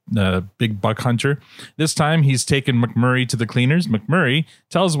Big Buck Hunter. This time he's taken McMurray to the cleaners. McMurray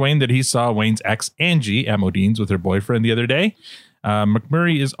tells Wayne that he saw Wayne's ex Angie at Modine's with her boyfriend the other day.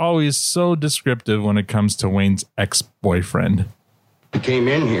 McMurray is always so descriptive when it comes to Wayne's ex-boyfriend. He came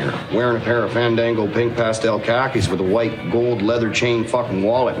in here wearing a pair of Fandango pink pastel khakis with a white gold leather chain fucking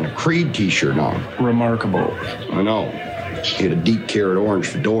wallet and a Creed t-shirt on. Remarkable. I know. He had a deep carrot orange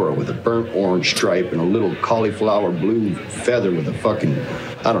fedora with a burnt orange stripe and a little cauliflower blue feather with a fucking,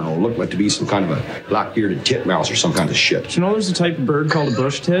 I don't know, looked like to be some kind of a black-bearded titmouse or some kind of shit. Do you know there's a type of bird called a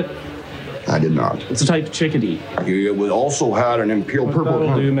bush tit? I did not. It's a type of chickadee. It would also had an imperial purple.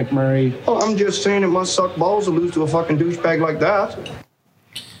 That'll do, McMurray. Oh, I'm just saying it must suck balls to lose to a fucking douchebag like that.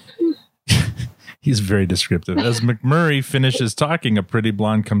 He's very descriptive. As McMurray finishes talking, a pretty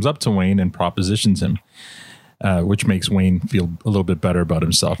blonde comes up to Wayne and propositions him, which makes Wayne feel a little bit better about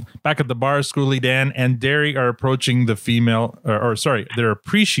himself. Back at the bar, Schooly Dan and Derry are approaching the female, they're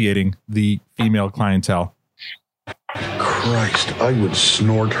appreciating the female clientele. Christ, I would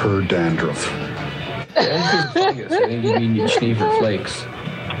snort her dandruff. I think you mean you'd sneeze her flakes.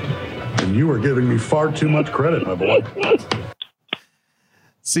 And you are giving me far too much credit, my boy.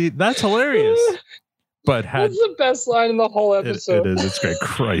 See, that's hilarious. But that's the best line in the whole episode. It is. It's great.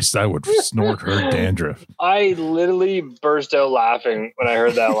 Christ, I would snort her dandruff. I literally burst out laughing when I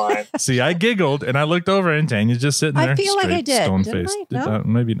heard that line. See, I giggled and I looked over and Tanya's just sitting there. I feel like I did. Stone faced. No?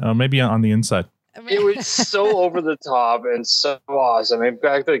 Maybe on the inside. It was so over the top and so awesome. In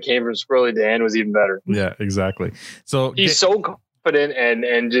fact, that came from Squirrely Dan was even better. Yeah, exactly. So he's so confident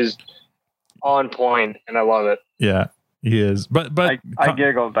and just on point, and I love it. Yeah, he is. But I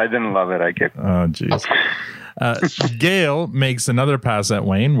giggled. I didn't love it. I giggled. Oh, jeez. Gail makes another pass at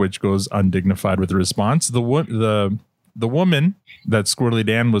Wayne, which goes undignified with a response. The woman that Squirrely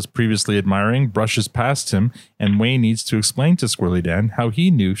Dan was previously admiring brushes past him, and Wayne needs to explain to Squirrely Dan how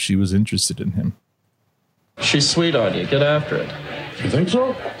he knew she was interested in him. She's sweet on you. Get after it. You think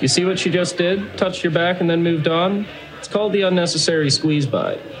so? You see what she just did? Touched your back and then moved on? It's called the unnecessary squeeze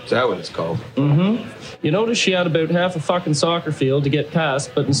by. Is that what it's called? Mm-hmm. You notice she had about half a fucking soccer field to get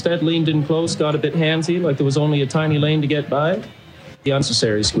past, but instead leaned in close, got a bit handsy, like there was only a tiny lane to get by? The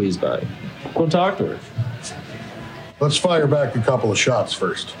unnecessary squeeze by. Go talk to her. Let's fire back a couple of shots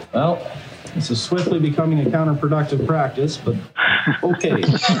first. Well, this is swiftly becoming a counterproductive practice, but okay.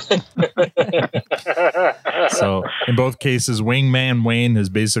 So in both cases, Wingman Wayne has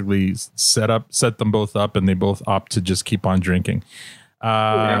basically set them both up, and they both opt to just keep on drinking.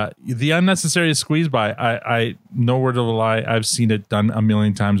 The unnecessary squeeze by, I no word of a lie, I've seen it done a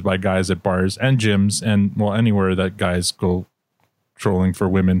million times by guys at bars and gyms and anywhere that guys go trolling for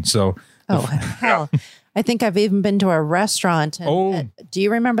women. So hell. I think I've even been to a restaurant. And, do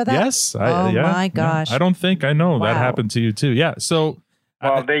you remember that? Yes. My gosh. Yeah. I don't think I know that happened to you too. Yeah. So.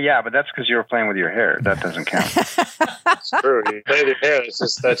 Well, but that's because you were playing with your hair. That doesn't count. It's true. You play with your hair.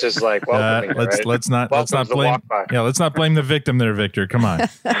 That's just like welcoming. Let's not blame. Yeah, let's not blame the victim there, Victor. Come on.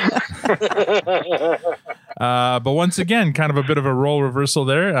 But once again, kind of a bit of a role reversal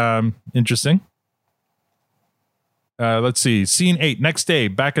there. Interesting. Let's see. Scene 8. Next day,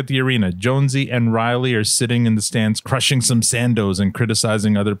 back at the arena, Jonesy and Riley are sitting in the stands, crushing some sandos and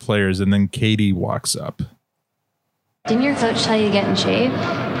criticizing other players. And then Katie walks up. Didn't your coach tell you to get in shape?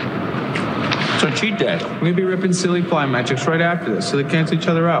 So cheat day. We'll be ripping silly plyometrics right after this, so they cancel each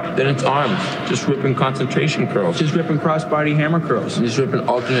other out. Then it's arms. Just ripping concentration curls. Just ripping crossbody hammer curls. Just ripping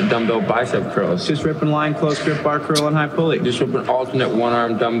alternate dumbbell bicep curls. Just ripping line close grip bar curl and high pulley. Just ripping alternate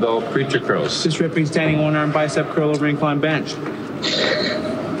one-arm dumbbell preacher curls. Just ripping standing one-arm bicep curl over incline bench.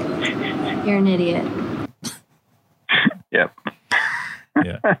 You're an idiot. Yep.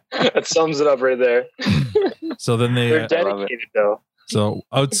 Yeah. That sums it up right there. So then They're dedicated, though. So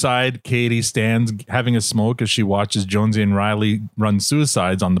outside, Katie stands having a smoke as she watches Jonesy and Riley run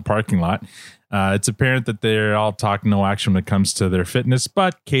suicides on the parking lot. It's apparent that they're all talk, no action when it comes to their fitness,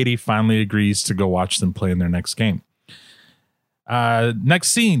 but Katie finally agrees to go watch them play in their next game.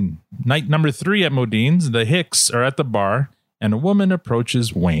 Next scene, night number 3 at Modine's. The Hicks are at the bar, and a woman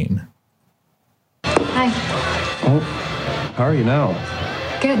approaches Wayne. Hi. Oh, how are you now?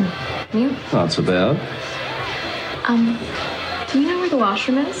 Good. You? Not so bad. Do you know where the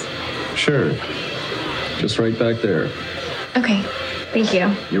washroom is? Sure. Just right back there. Okay. Thank you.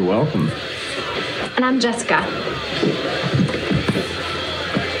 You're welcome. And I'm Jessica.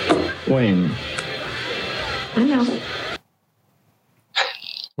 Wayne. I know.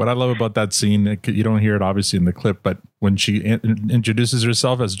 What I love about that scene, you don't hear it obviously in the clip, but when she introduces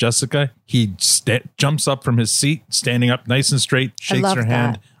herself as Jessica, he jumps up from his seat, standing up nice and straight, shakes her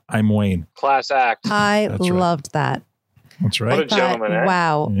hand. I'm Wayne. Class act. I loved that. That's right. What a gentleman, eh?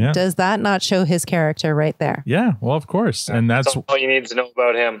 Wow. Yeah. Does that not show his character right there? Yeah, well, of course. And that's all you need to know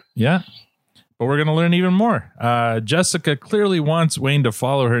about him. Yeah. But we're going to learn even more. Jessica clearly wants Wayne to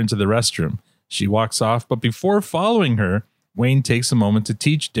follow her into the restroom. She walks off, but before following her, Wayne takes a moment to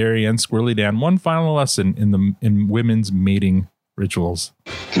teach Derry and Squirrely Dan one final lesson in women's mating rituals.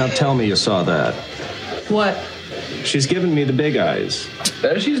 Now tell me you saw that. What? She's giving me the big eyes.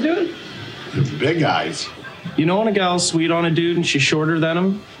 That what she's doing? The big eyes. You know when a gal's sweet on a dude and she's shorter than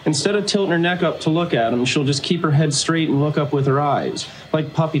him? Instead of tilting her neck up to look at him, she'll just keep her head straight and look up with her eyes.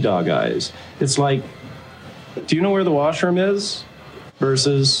 Like puppy dog eyes. It's like, do you know where the washroom is?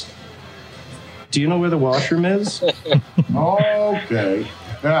 Versus, do you know where the washroom is? Okay.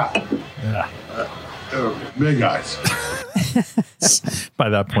 Yeah. Big eyes. By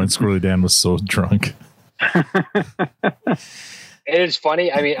that point, Squirrely Dan was so drunk. It's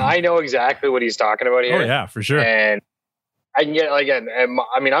funny. I mean, I know exactly what he's talking about here. Oh, yeah, for sure. And I can get, again,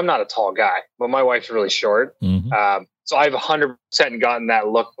 I mean, I'm not a tall guy, but my wife's really short. Mm-hmm. So I've 100% gotten that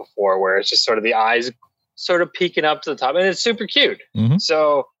look before where it's just sort of the eyes sort of peeking up to the top, and it's super cute. Mm-hmm.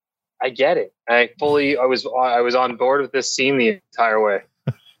 So I get it. I was on board with this scene the entire way.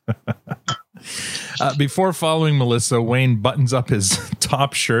 Before following Melissa, Wayne buttons up his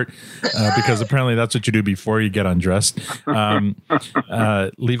top shirt because apparently that's what you do before you get undressed. Leaving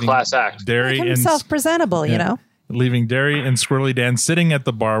Class act. Derry Make and himself presentable, you know. Leaving Derry and Squirrely Dan sitting at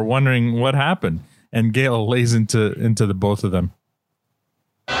the bar, wondering what happened. And Gail lays into the both of them.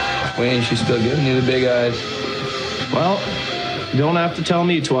 Wayne, she's still giving you the big eyes. Well, you don't have to tell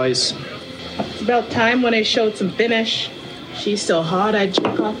me twice. It's about time when I showed some finish. She's so hot, I'd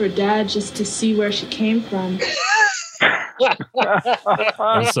jerk off her dad just to see where she came from.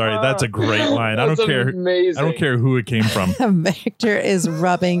 I'm sorry, that's a great line. I don't care. Amazing. I don't care who it came from. Victor is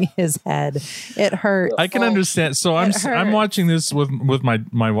rubbing his head. It hurts. I can understand. So I'm watching this with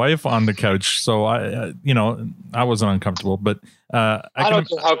my wife on the couch. So I wasn't uncomfortable, but I don't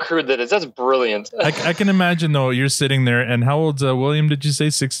care how crude that is. That's brilliant. I can imagine though. You're sitting there, and how old's William? Did you say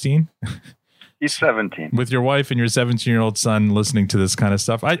 16? He's 17. With your wife and your 17-year-old son listening to this kind of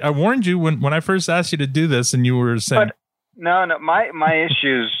stuff. I warned you when I first asked you to do this, and you were saying. But no. My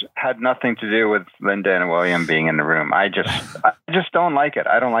issues had nothing to do with Linda and William being in the room. I just don't like it.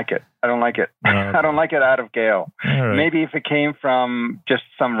 I don't like it. I don't like it. Okay. I don't like it out of Gail. Right. Maybe if it came from just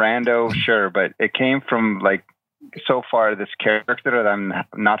some rando, sure, but it came from like so far this character that I'm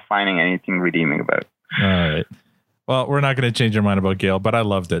not finding anything redeeming about. All right. Well, we're not going to change our mind about Gail, but I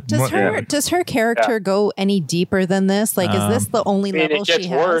loved it. Does her character go any deeper than this? Like, is this the only level she has? It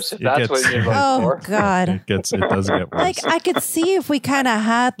gets worse if that's what you're going for. Oh, God. It does get worse. Like, I could see if we kind of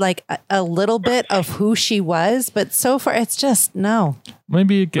had like a little bit of who she was, but so far it's just no.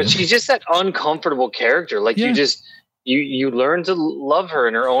 Maybe But she's just that uncomfortable character. Like you learn to love her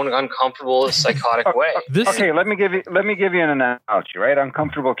in her own uncomfortable, psychotic way. Okay, let me give you an analogy, right?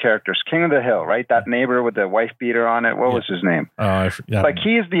 Uncomfortable characters. King of the Hill, right? That neighbor with the wife beater on it. What was his name? Like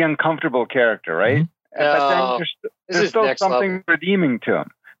he's the uncomfortable character, right? Mm-hmm. But then there's still something redeeming to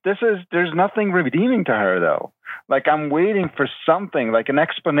him. There's nothing redeeming to her though. Like I'm waiting for something, like an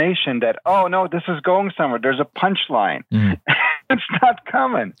explanation that, oh no, this is going somewhere. There's a punchline. Mm. It's not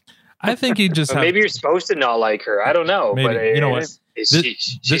coming. I think he just maybe you're supposed to not like her. I don't know. Maybe. But You know what?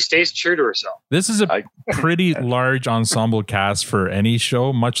 She stays true to herself. This is a pretty large ensemble cast for any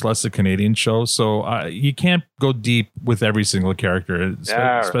show, much less a Canadian show. So you can't go deep with every single character,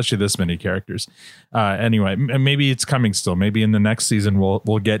 especially this many characters. Anyway, maybe it's coming still. Maybe in the next season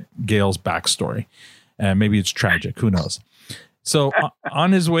we'll get Gail's backstory, and maybe it's tragic. Who knows? So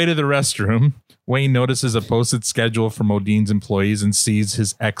on his way to the restroom, Wayne notices a posted schedule for Modine's employees and sees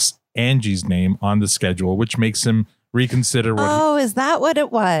his ex Angie's name on the schedule, which makes him reconsider what is that what it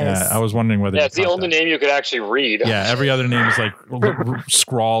was? Yeah, I was wondering whether it's the only name you could actually read. Yeah, every other name is like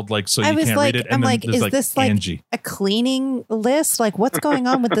scrawled like so you can't read it. I'm like, is like this like Angie. a cleaning list? Like, what's going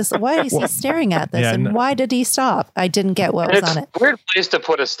on with this? Why is he staring at this? And why did he stop? I didn't get what was on it. It's a weird place to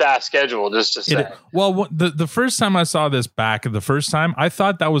put a staff schedule, just to say. The first time I saw this the first time, I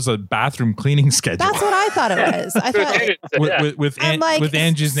thought that was a bathroom cleaning schedule. That's what I thought it was. I thought with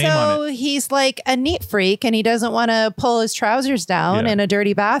Angie's name on it. So he's like a neat freak and he doesn't want to pull his trousers down in a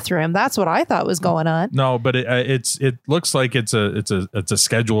dirty bathroom. That's what I thought was going on. No, but it looks like it's a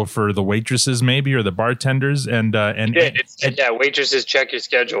schedule for the waitresses maybe or the bartenders and waitresses check your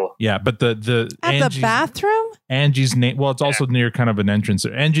schedule. Yeah, but the at the bathroom, Angie's name. Well, it's also near kind of an entrance.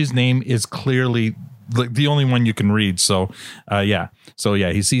 Angie's name is clearly like the only one you can read. So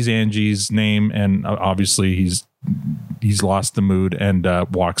he sees Angie's name and obviously he's lost the mood and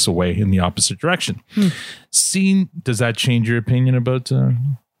walks away in the opposite direction. Scene, does that change your opinion about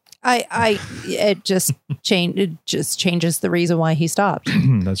it just changes the reason why he stopped.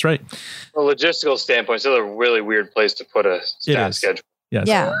 That's right. From a logistical standpoint, it's still a really weird place to put a staff schedule. Yes.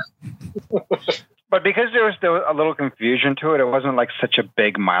 Yeah. But because there was a little confusion to it, it wasn't like such a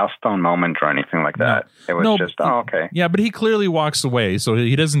big milestone moment or anything like that. It was just, okay. Yeah, but he clearly walks away, so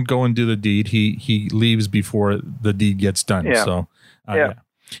he doesn't go and do the deed. He leaves before the deed gets done. Yeah. So,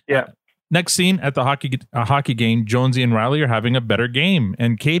 yeah. Next scene at the hockey game, Jonesy and Riley are having a better game,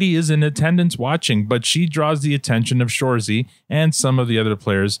 and Katie is in attendance watching, but she draws the attention of Shorzy and some of the other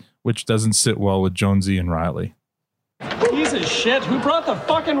players, which doesn't sit well with Jonesy and Riley. Piece of shit. Who brought the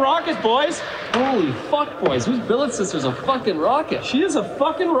fucking rocket, boys? Holy fuck, boys. Whose billet sister's a fucking rocket? She is a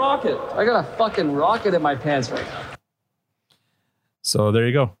fucking rocket. I got a fucking rocket in my pants right now. So there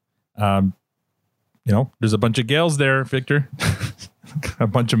you go. There's a bunch of Gales there, Victor. A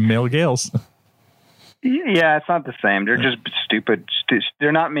bunch of male Gales. Yeah, it's not the same. They're just stupid.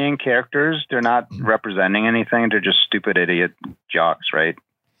 They're not main characters. They're not representing anything. They're just stupid idiot jocks, right?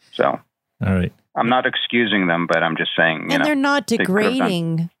 So, all right. I'm not excusing them, but I'm just saying. And they're not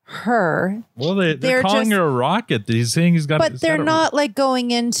degrading her. Well, they're calling her a rocket. He's saying he's got. But they're not like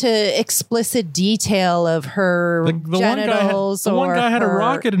going into explicit detail of her genitals. The one guy had a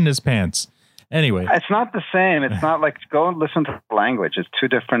rocket in his pants. Anyway, it's not the same. It's not like go and listen to the language. It's two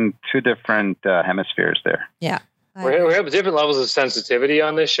different hemispheres there. Yeah. We have different levels of sensitivity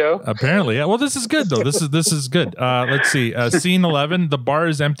on this show. Apparently, yeah. Well, this is good though. This is good. Let's see. Scene 11. The bar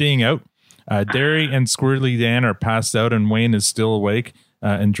is emptying out. Derry and Squirrely Dan are passed out, and Wayne is still awake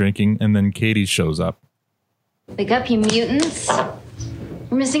and drinking. And then Katie shows up. Wake up, you mutants!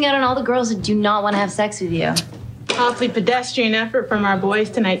 We're missing out on all the girls that do not want to have sex with you. Awfully pedestrian effort from our boys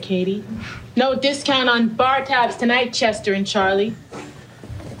tonight, Katie. No discount on bar tabs tonight, Chester and Charlie.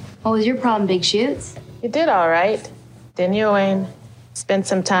 What was your problem, Big Shoots? You did all right, didn't you, Wayne? Spent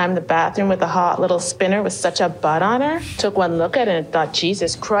some time in the bathroom with a hot little spinner with such a butt on her. Took one look at it and thought,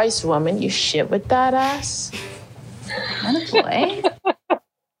 Jesus Christ, woman, you shit with that ass? Boy.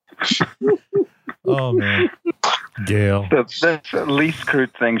 Oh, man. Gail. That's the least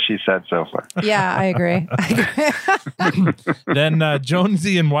crude thing she said so far. Yeah, I agree. Then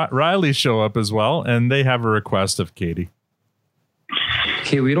Jonesy and Riley show up as well, and they have a request of Katie.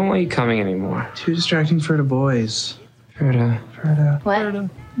 Okay, we don't want you coming anymore. Too distracting for the boys. What?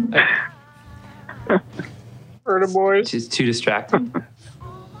 For the boys. Just too distracting.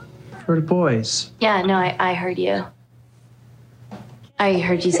 For the boys. Yeah, no, I heard you. I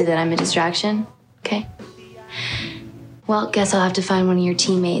heard you say that I'm a distraction. Okay. Well, guess I'll have to find one of your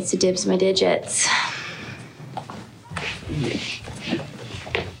teammates to dibs my digits.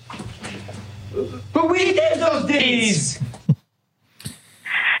 But we did those days!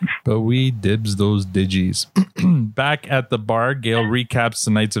 But we dibs those digis. Back at the bar, Gail recaps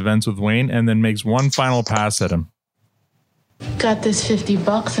the night's events with Wayne and then makes one final pass at him. Got this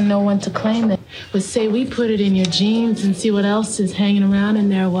 $50 and no one to claim it. But say we put it in your jeans and see what else is hanging around in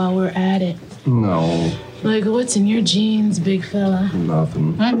there while we're at it. No. Like, what's in your jeans, big fella?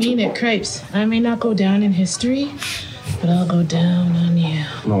 Nothing. I mean it, Crepes. I may not go down in history, but I'll go down on you.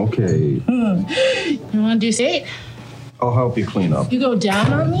 Okay. You want to do 8? I'll help you clean up. You go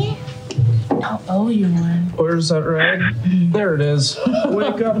down on me? I'll owe you one. Where's that rag? There it is.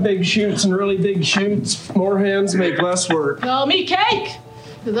 Wake up, big shoots and really big shoots. More hands make less work. Call me Cake,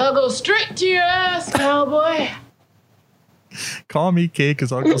 because I'll go straight to your ass, cowboy. Call me Cake,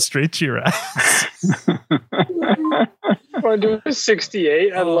 because I'll go straight to your ass. Want to do a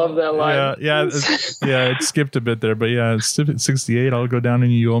 68? I love that line. Yeah, it skipped a bit there, but yeah, it's 68. I'll go down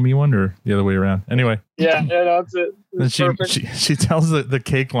and you owe me one, or the other way around. Anyway. Yeah, that's it. Then she tells the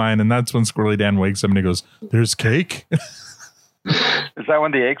cake line, and that's when Squirrely Dan wakes up and he goes, "There's cake." Is that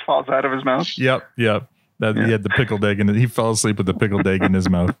when the egg falls out of his mouth? Yep. He had the pickled egg, and he fell asleep with the pickled egg in his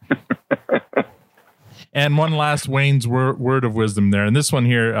mouth. And one last Wayne's word of wisdom there, and this one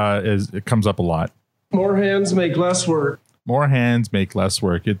here it comes up a lot. More hands make less work. More hands make less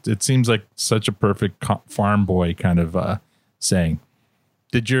work. It seems like such a perfect farm boy kind of saying.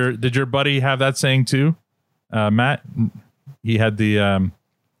 Did your buddy have that saying too, Matt? He had the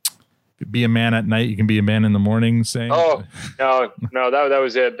be a man at night, you can be a man in the morning saying. Oh no, that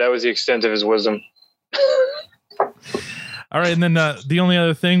was it. That was the extent of his wisdom. All right, and then the only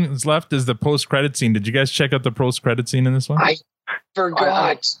other thing that's left is the post-credit scene. Did you guys check out the post-credit scene in this one? I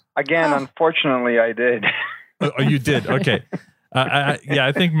forgot. Unfortunately, I did. Oh, you did? Okay.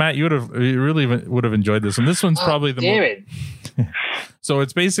 I think Matt, you really would have enjoyed this, and this one's probably the most. So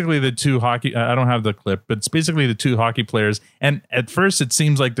it's basically the two hockey. I don't have the clip, but it's basically the two hockey players. And at first, it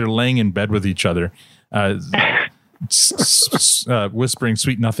seems like they're laying in bed with each other, whispering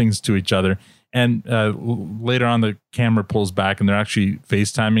sweet nothings to each other. And later on, the camera pulls back, and they're actually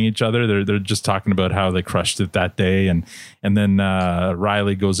FaceTiming each other. They're just talking about how they crushed it that day, and then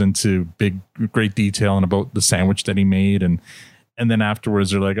Riley goes into great detail and about the sandwich that he made, and then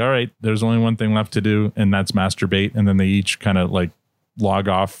afterwards they're like, all right, there's only one thing left to do, and that's masturbate. And then they each kind of like log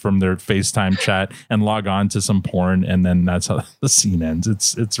off from their FaceTime chat and log on to some porn, and then that's how the scene ends.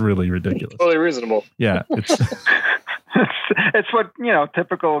 It's really ridiculous. Totally reasonable. Yeah, it's what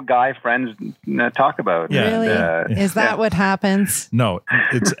typical guy friends talk about. Yeah, really? Is that what happens? No,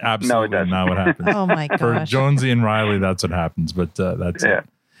 it's absolutely not what happens. Oh my gosh! For Jonesy and Riley, that's what happens. But that's it.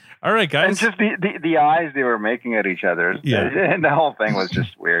 All right, guys. And just the eyes they were making at each other. Yeah, and the whole thing was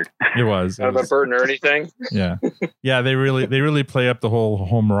just weird. It was. Not a Bert and Ernie thing. Yeah, They really play up the whole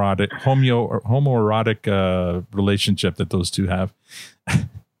homoerotic relationship that those two have.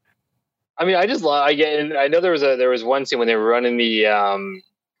 I mean, I know there was one scene when they were running the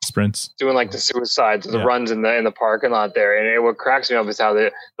sprints, doing like the suicides, the runs in the parking lot there, and what cracks me up is how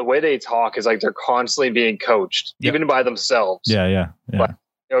the way they talk is like they're constantly being coached, even by themselves. Yeah. But,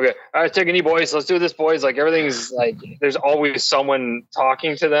 okay, all right, take a knee, boys. Let's do this, boys. Like everything's like there's always someone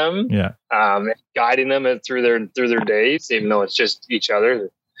talking to them, guiding them through their days, even though it's just each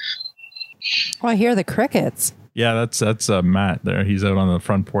other. Oh, I hear the crickets. Yeah, that's Matt there. He's out on the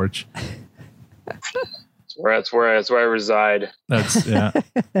front porch. That's where I reside. That's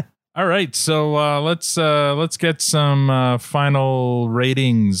All right, so let's get some final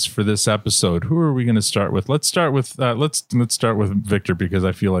ratings for this episode. Who are we going to start with? Let's start with Victor, because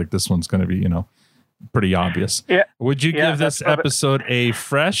I feel like this one's going to be pretty obvious. Yeah. Would you give this episode a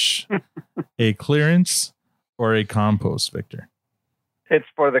fresh, a clearance, or a compost, Victor? It's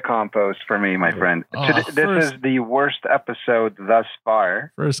for the compost for me, my friend. This is the worst episode thus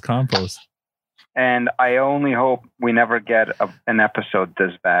far. First compost. And I only hope we never get an episode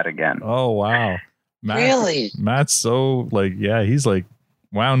this bad again. Oh, wow. Really? Matt's so he's like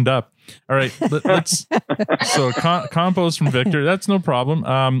wound up. All right. Let's compost from Victor. That's no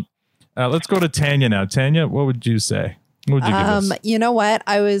problem. Let's go to Tanya now. Tanya, what would you say? What would you give this? You know what?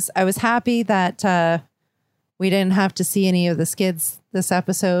 I was happy that we didn't have to see any of the skids this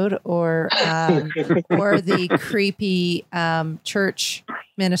episode, or the creepy church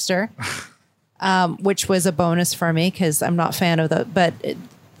minister. Which was a bonus for me because I'm not a fan of but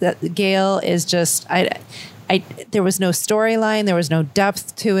Gail is just, there was no storyline. There was no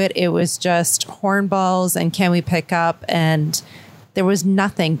depth to it. It was just hornballs and can we pick up? And there was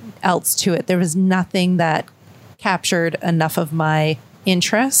nothing else to it. There was nothing that captured enough of my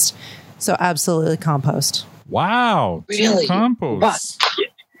interest. So absolutely compost. Wow. Really? Compost.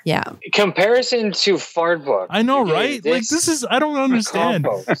 Yeah. Comparison to Fart Book. I know, right? This is, I don't understand.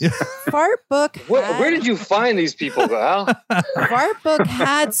 Fart Book. Where did you find these people, Val? Fart Book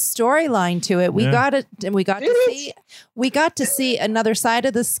had storyline to it. We got to see another side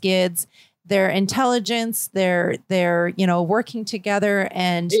of the skids, their intelligence, their working together,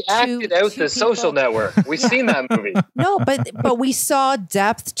 and they acted out the Social Network. We've seen that movie. No, but we saw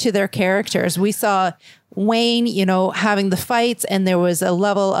depth to their characters. We saw Wayne, having the fights, and there was a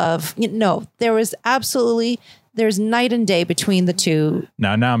level of, there was absolutely There's night and day between the two.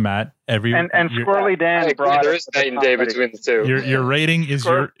 Now, Matt, and Squirrely Dan brought there's night and day between the two. Your rating is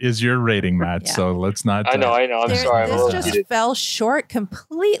your rating, Matt. Yeah. So let's not. I know. I'm sorry. This just fell short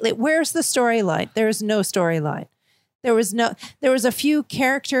completely. Where's the storyline? There's no storyline. There was a few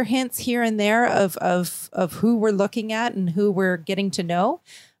character hints here and there of who we're looking at and who we're getting to know,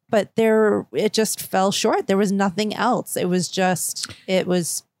 but it just fell short. There was nothing else. It was just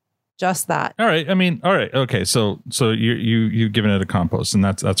that. All right. I mean, all right. Okay. So you've given it a compost, and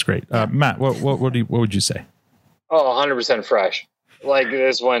that's great. Matt, what would you say? Oh, 100% fresh. Like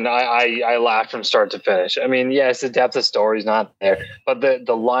this one, I laughed from start to finish. I mean, yes, the depth of story is not there, but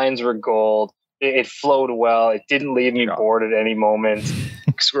the lines were gold. It flowed well. It didn't leave me bored at any moment.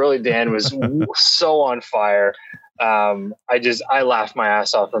 Squirrely Dan was so on fire. I laughed my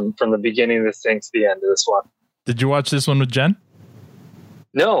ass off from the beginning of this thing to the end of this one. Did you watch this one with Jen?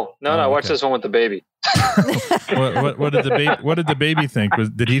 No. I watched this one with the baby. What did the baby think?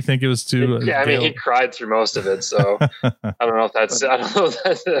 Did he think it was too? Yeah, I mean, he cried through most of it. So I don't know if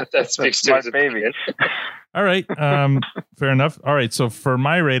that speaks to his opinion. All right, fair enough. All right, so for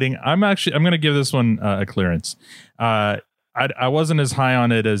my rating, I'm going to give this one a clearance. I wasn't as high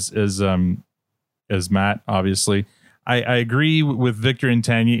on it as Matt. Obviously, I agree with Victor and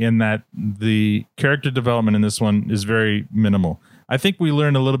Tanya in that the character development in this one is very minimal. I think we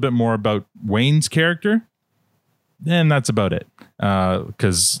learned a little bit more about Wayne's character, and that's about it.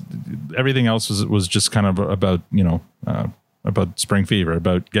 Because everything else was just kind of about about spring fever,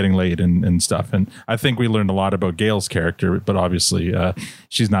 about getting laid and stuff. And I think we learned a lot about Gail's character, but obviously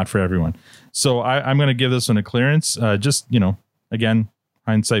she's not for everyone. So I'm going to give this one a clearance. Just, again,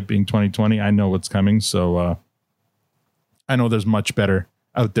 hindsight being 2020, I know what's coming. So I know there's much better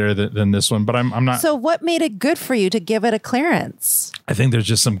out there than this one, but I'm not. So what made it good for you to give it a clearance? I think there's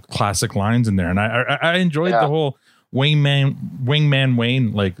just some classic lines in there. And I enjoyed the whole Wingman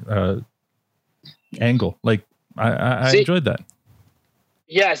Wayne, angle. Like, I enjoyed that.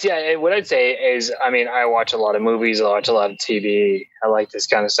 Yes, yeah. What I'd say is, I mean, I watch a lot of movies, I watch a lot of TV. I like this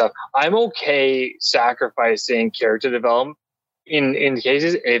kind of stuff. I'm okay sacrificing character development in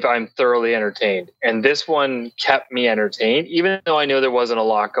cases if I'm thoroughly entertained. And this one kept me entertained, even though I knew there wasn't a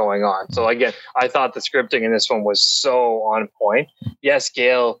lot going on. So again, I thought the scripting in this one was so on point. Yes,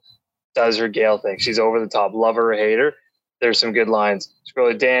 Gail does her Gail thing. She's over the top. Love her or hate her. There's some good lines. It's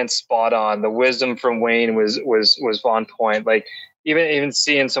really dance spot on. The wisdom from Wayne was on point. Like even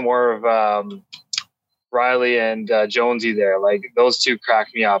seeing some more of Riley and Jonesy there, like those two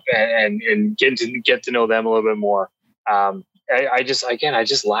cracked me up, and get to know them a little bit more. I just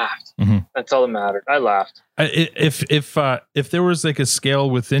laughed. Mm-hmm. That's all that mattered. I laughed. If there was like a scale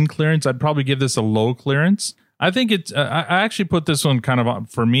within clearance, I'd probably give this a low clearance. I think it's. I actually put this one kind of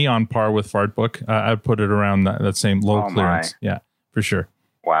for me on par with Fart Book. I'd put it around that same low clearance. Yeah, for sure.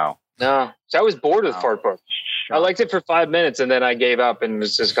 Wow. No, so I was bored with Fart Book. I liked it for 5 minutes and then I gave up and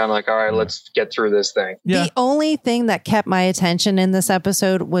was just kind of like, all right, let's get through this thing. Yeah. The only thing that kept my attention in this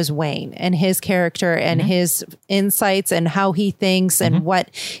episode was Wayne and his character and his insights and how he thinks and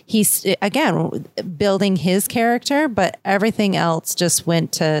what he's, again, building his character, but everything else just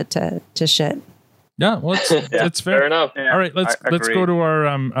went to shit. Yeah, well, it's fair enough. Yeah, all right, let's go to our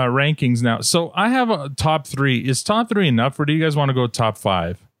rankings now. So I have a top 3. Is top 3 enough, or do you guys want to go top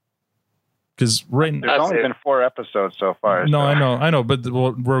 5? Because there's only been 4 episodes so far. No, so. I know, but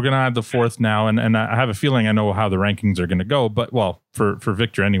we're gonna add the 4th now, and I have a feeling I know how the rankings are gonna go. But for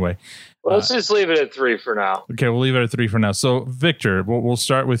Victor anyway. Well, let's just leave it at 3 for now. Okay, we'll leave it at 3 for now. So Victor, we'll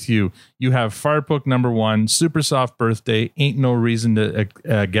start with you. You have Fart Book number 1, Super Soft Birthday, Ain't No Reason to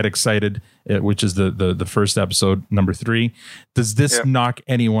Get Excited, which is the first episode, number 3. Does this knock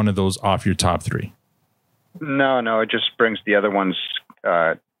any one of those off your top 3? No, it just brings the other ones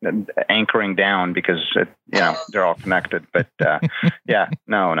anchoring down because they're all connected. But it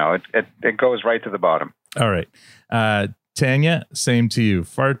goes right to the bottom. All right. Tanya, same to you.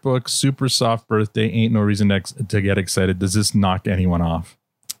 Fart Book, Super Soft Birthday, Ain't No Reason to Get Excited. Does this knock anyone off?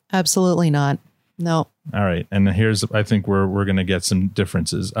 Absolutely not. No. All right. And here's, I think we're going to get some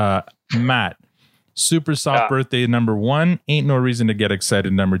differences. Matt, Super Soft Birthday number 1, Ain't No Reason to Get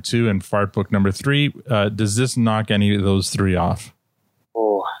Excited number 2, and Fart Book number 3. Does this knock any of those 3 off?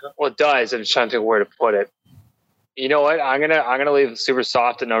 Oh, well, it does. I'm just trying to think where to put it. You know what? I'm gonna leave Super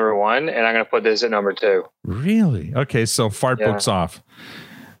Soft at number 1, and I'm gonna put this at number 2. Really? Okay, so Fart Book's off.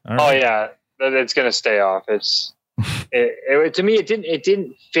 All right. Oh yeah, it's gonna stay off. To me, it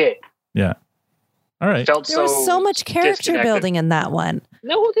didn't fit. Yeah. All right. There was so much character building in that one.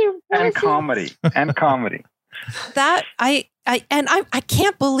 No, there and comedy. That I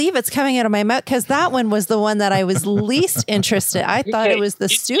can't believe it's coming out of my mouth because that one was the one that I was least interested. I thought it was the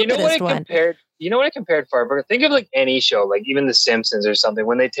stupidest one. You know what I compared Fartbook? Think of like any show, like even The Simpsons or something,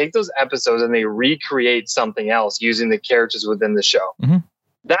 when they take those episodes and they recreate something else using the characters within the show. Mm-hmm.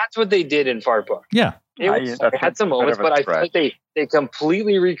 That's what they did in Fartbook. Yeah. It had some moments, but I feel like they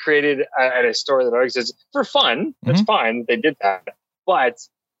completely recreated a story that already exists for fun. That's fine. They did that. But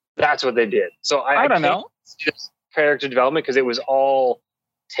that's what they did. So I don't know. It's just character development because it was all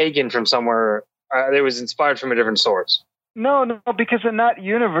taken from somewhere. It was inspired from a different source. No, because in that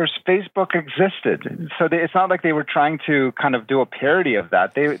universe, Facebook existed. So it's not like they were trying to kind of do a parody of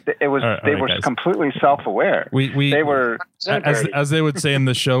that. They were guys. completely self-aware. They were, as they would say in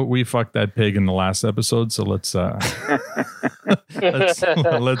the show, we fucked that pig in the last episode. So let's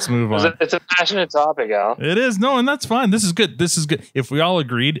let's move on. It's a passionate topic, Al. It is. No, and that's fine. This is good. This is good. If we all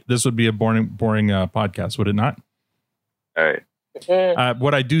agreed, this would be a boring podcast, would it not? All right.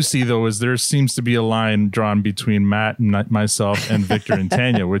 What I do see though is there seems to be a line drawn between Matt and myself and Victor and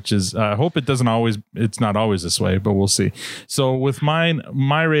Tanya, which is I hope it's not always this way, but we'll see. So with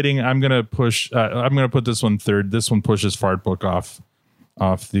my rating, I'm gonna put this one third. This one pushes Fartbook off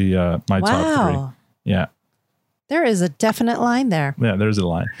the my top 3. Yeah. There is a definite line there. Yeah, there's a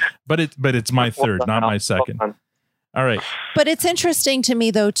line. But it's my third, not my second. All right. But it's interesting to me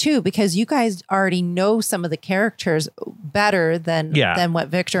though too, because you guys already know some of the characters better than what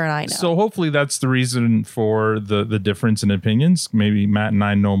Victor and I know. So hopefully that's the reason for the difference in opinions. Maybe Matt and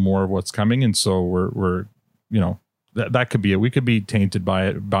I know more of what's coming, and so we're that could be it. We could be tainted by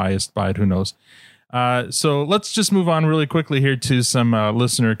it, biased by it. Who knows? So let's just move on really quickly here to some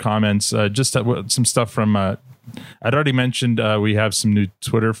listener comments. Just some stuff from. I'd already mentioned we have some new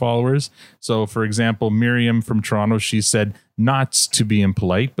Twitter followers. So, for example, Miriam from Toronto, she said, "Not to be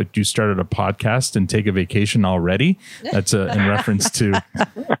impolite, but you started a podcast and take a vacation already." That's in reference to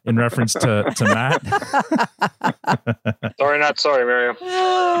Matt. Sorry, not sorry, Miriam.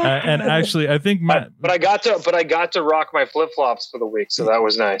 And actually, I think Matt. But I got to rock my flip flops for the week, so that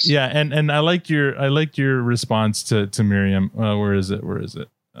was nice. Yeah, and I liked your response to Miriam. Where is it?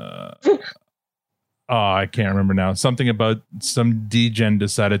 I can't remember now. Something about some D-Gen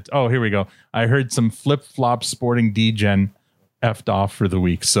decided. Oh, here we go. I heard some flip-flop sporting D-Gen effed off for the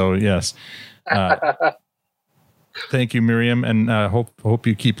week. So, yes. Thank you, Miriam, and hope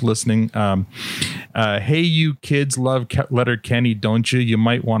you keep listening. Hey, you kids love Letter Kenny, don't you? You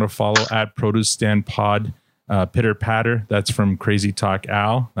might want to follow at Produce Stand Pod Pitter Patter. That's from Crazy Talk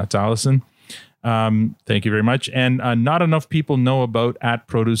Al. That's Allison. Thank you very much. And not enough people know about at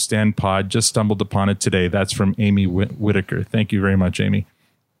Produce Stand Pod. Just stumbled upon it today. That's from Amy Whitaker. Thank you very much, Amy.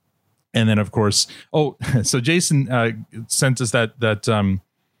 And then, of course, so Jason sent us that the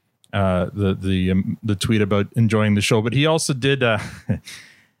tweet about enjoying the show, but he also did. I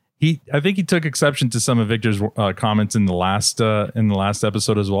think he took exception to some of Victor's comments in the last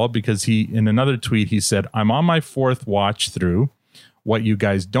episode as well, because in another tweet he said, "I'm on my 4th watch through. What you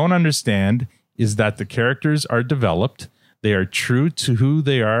guys don't understand is that the characters are developed. They are true to who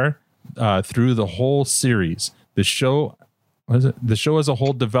they are through the whole series. The show as a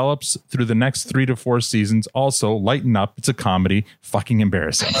whole develops through the next 3 to 4 seasons. Also, lighten up. It's a comedy. Fucking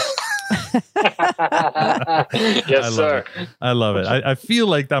embarrassing." Yes, sir. I love it. I feel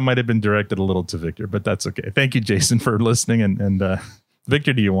like that might have been directed a little to Victor, but that's okay. Thank you, Jason, for listening. And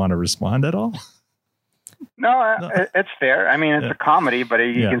Victor, do you want to respond at all? No, it's fair. I mean, it's a comedy, but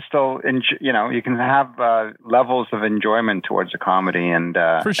you can still, you can have levels of enjoyment towards a comedy, and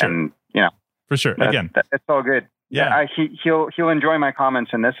for sure, and for sure. Again, it's all good. Yeah, he'll enjoy my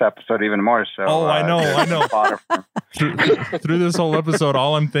comments in this episode even more. So, I know. Through this whole episode,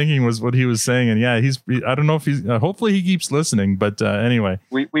 all I'm thinking was what he was saying, and I don't know if he's. Hopefully, he keeps listening. But anyway,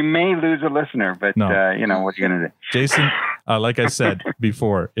 we may lose a listener, but what are you gonna do, Jason? Like I said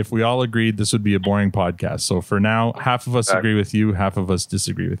before, if we all agreed, this would be a boring podcast. So for now, half of us agree with you, half of us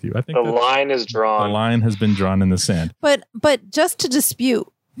disagree with you. I think the line is drawn. The line has been drawn in the sand. But just to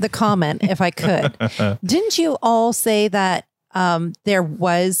dispute the comment, if I could, didn't you all say that there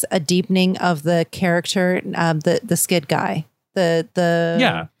was a deepening of the character, the skid guy,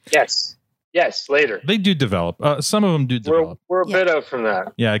 Yes, later. They do develop. Some of them do develop. We're a bit out from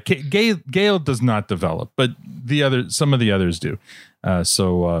that. Yeah, Gale does not develop, but some of the others do.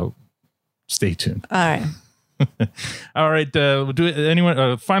 So stay tuned. All right. All right.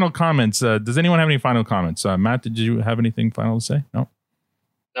 Anyone final comments? Does anyone have any final comments? Matt, did you have anything final to say? No.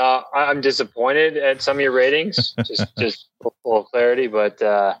 I'm disappointed at some of your ratings. just full clarity, but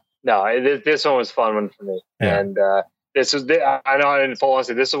no, this one was a fun one for me, and. This was, I know in full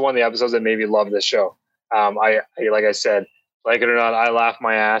honesty, this is one of the episodes that made me love this show. Like I said, Like it or not, I laughed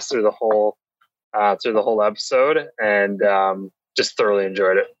my ass through the whole episode, and just thoroughly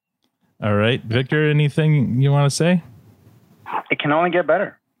enjoyed it. All right, Victor, anything you want to say? It can only get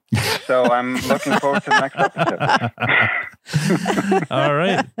better. So I'm looking forward to the next episode. All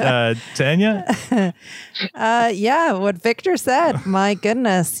right, Tanya. Yeah, what Victor said. My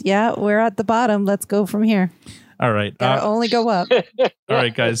goodness. Yeah, we're at the bottom. Let's go from here. All right. Only go up. All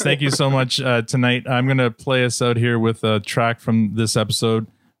right, guys. Thank you so much tonight. I'm going to play us out here with a track from this episode.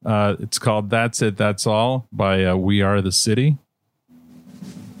 It's called That's It, That's All by We Are the City.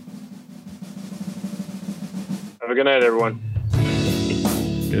 Have a good night, everyone.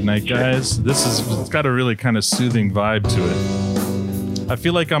 Good night, guys. It's got a really kind of soothing vibe to it. I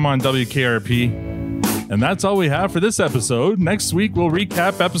feel like I'm on WKRP. And that's all we have for this episode. Next week, we'll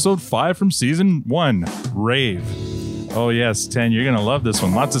recap episode 5 from season 1, Rave. Oh, yes, 10. You're going to love this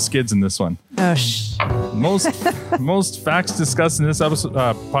one. Lots of skids in this one. Oh, Most facts discussed in this episode,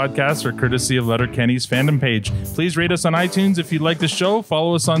 podcast are courtesy of Letterkenny's fandom page. Please rate us on iTunes if you like the show.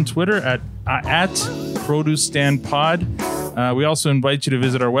 Follow us on Twitter at Produce Stand Pod. We also invite you to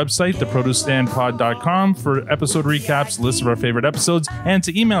visit our website, theproducestandpod.com, for episode recaps, lists of our favorite episodes, and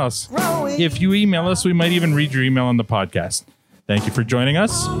to email us. If you email us, we might even read your email on the podcast. Thank you for joining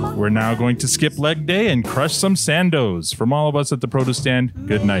us. We're now going to skip leg day and crush some sandos. From all of us at the Produce Stand,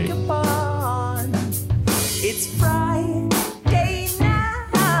 good night. It's Friday.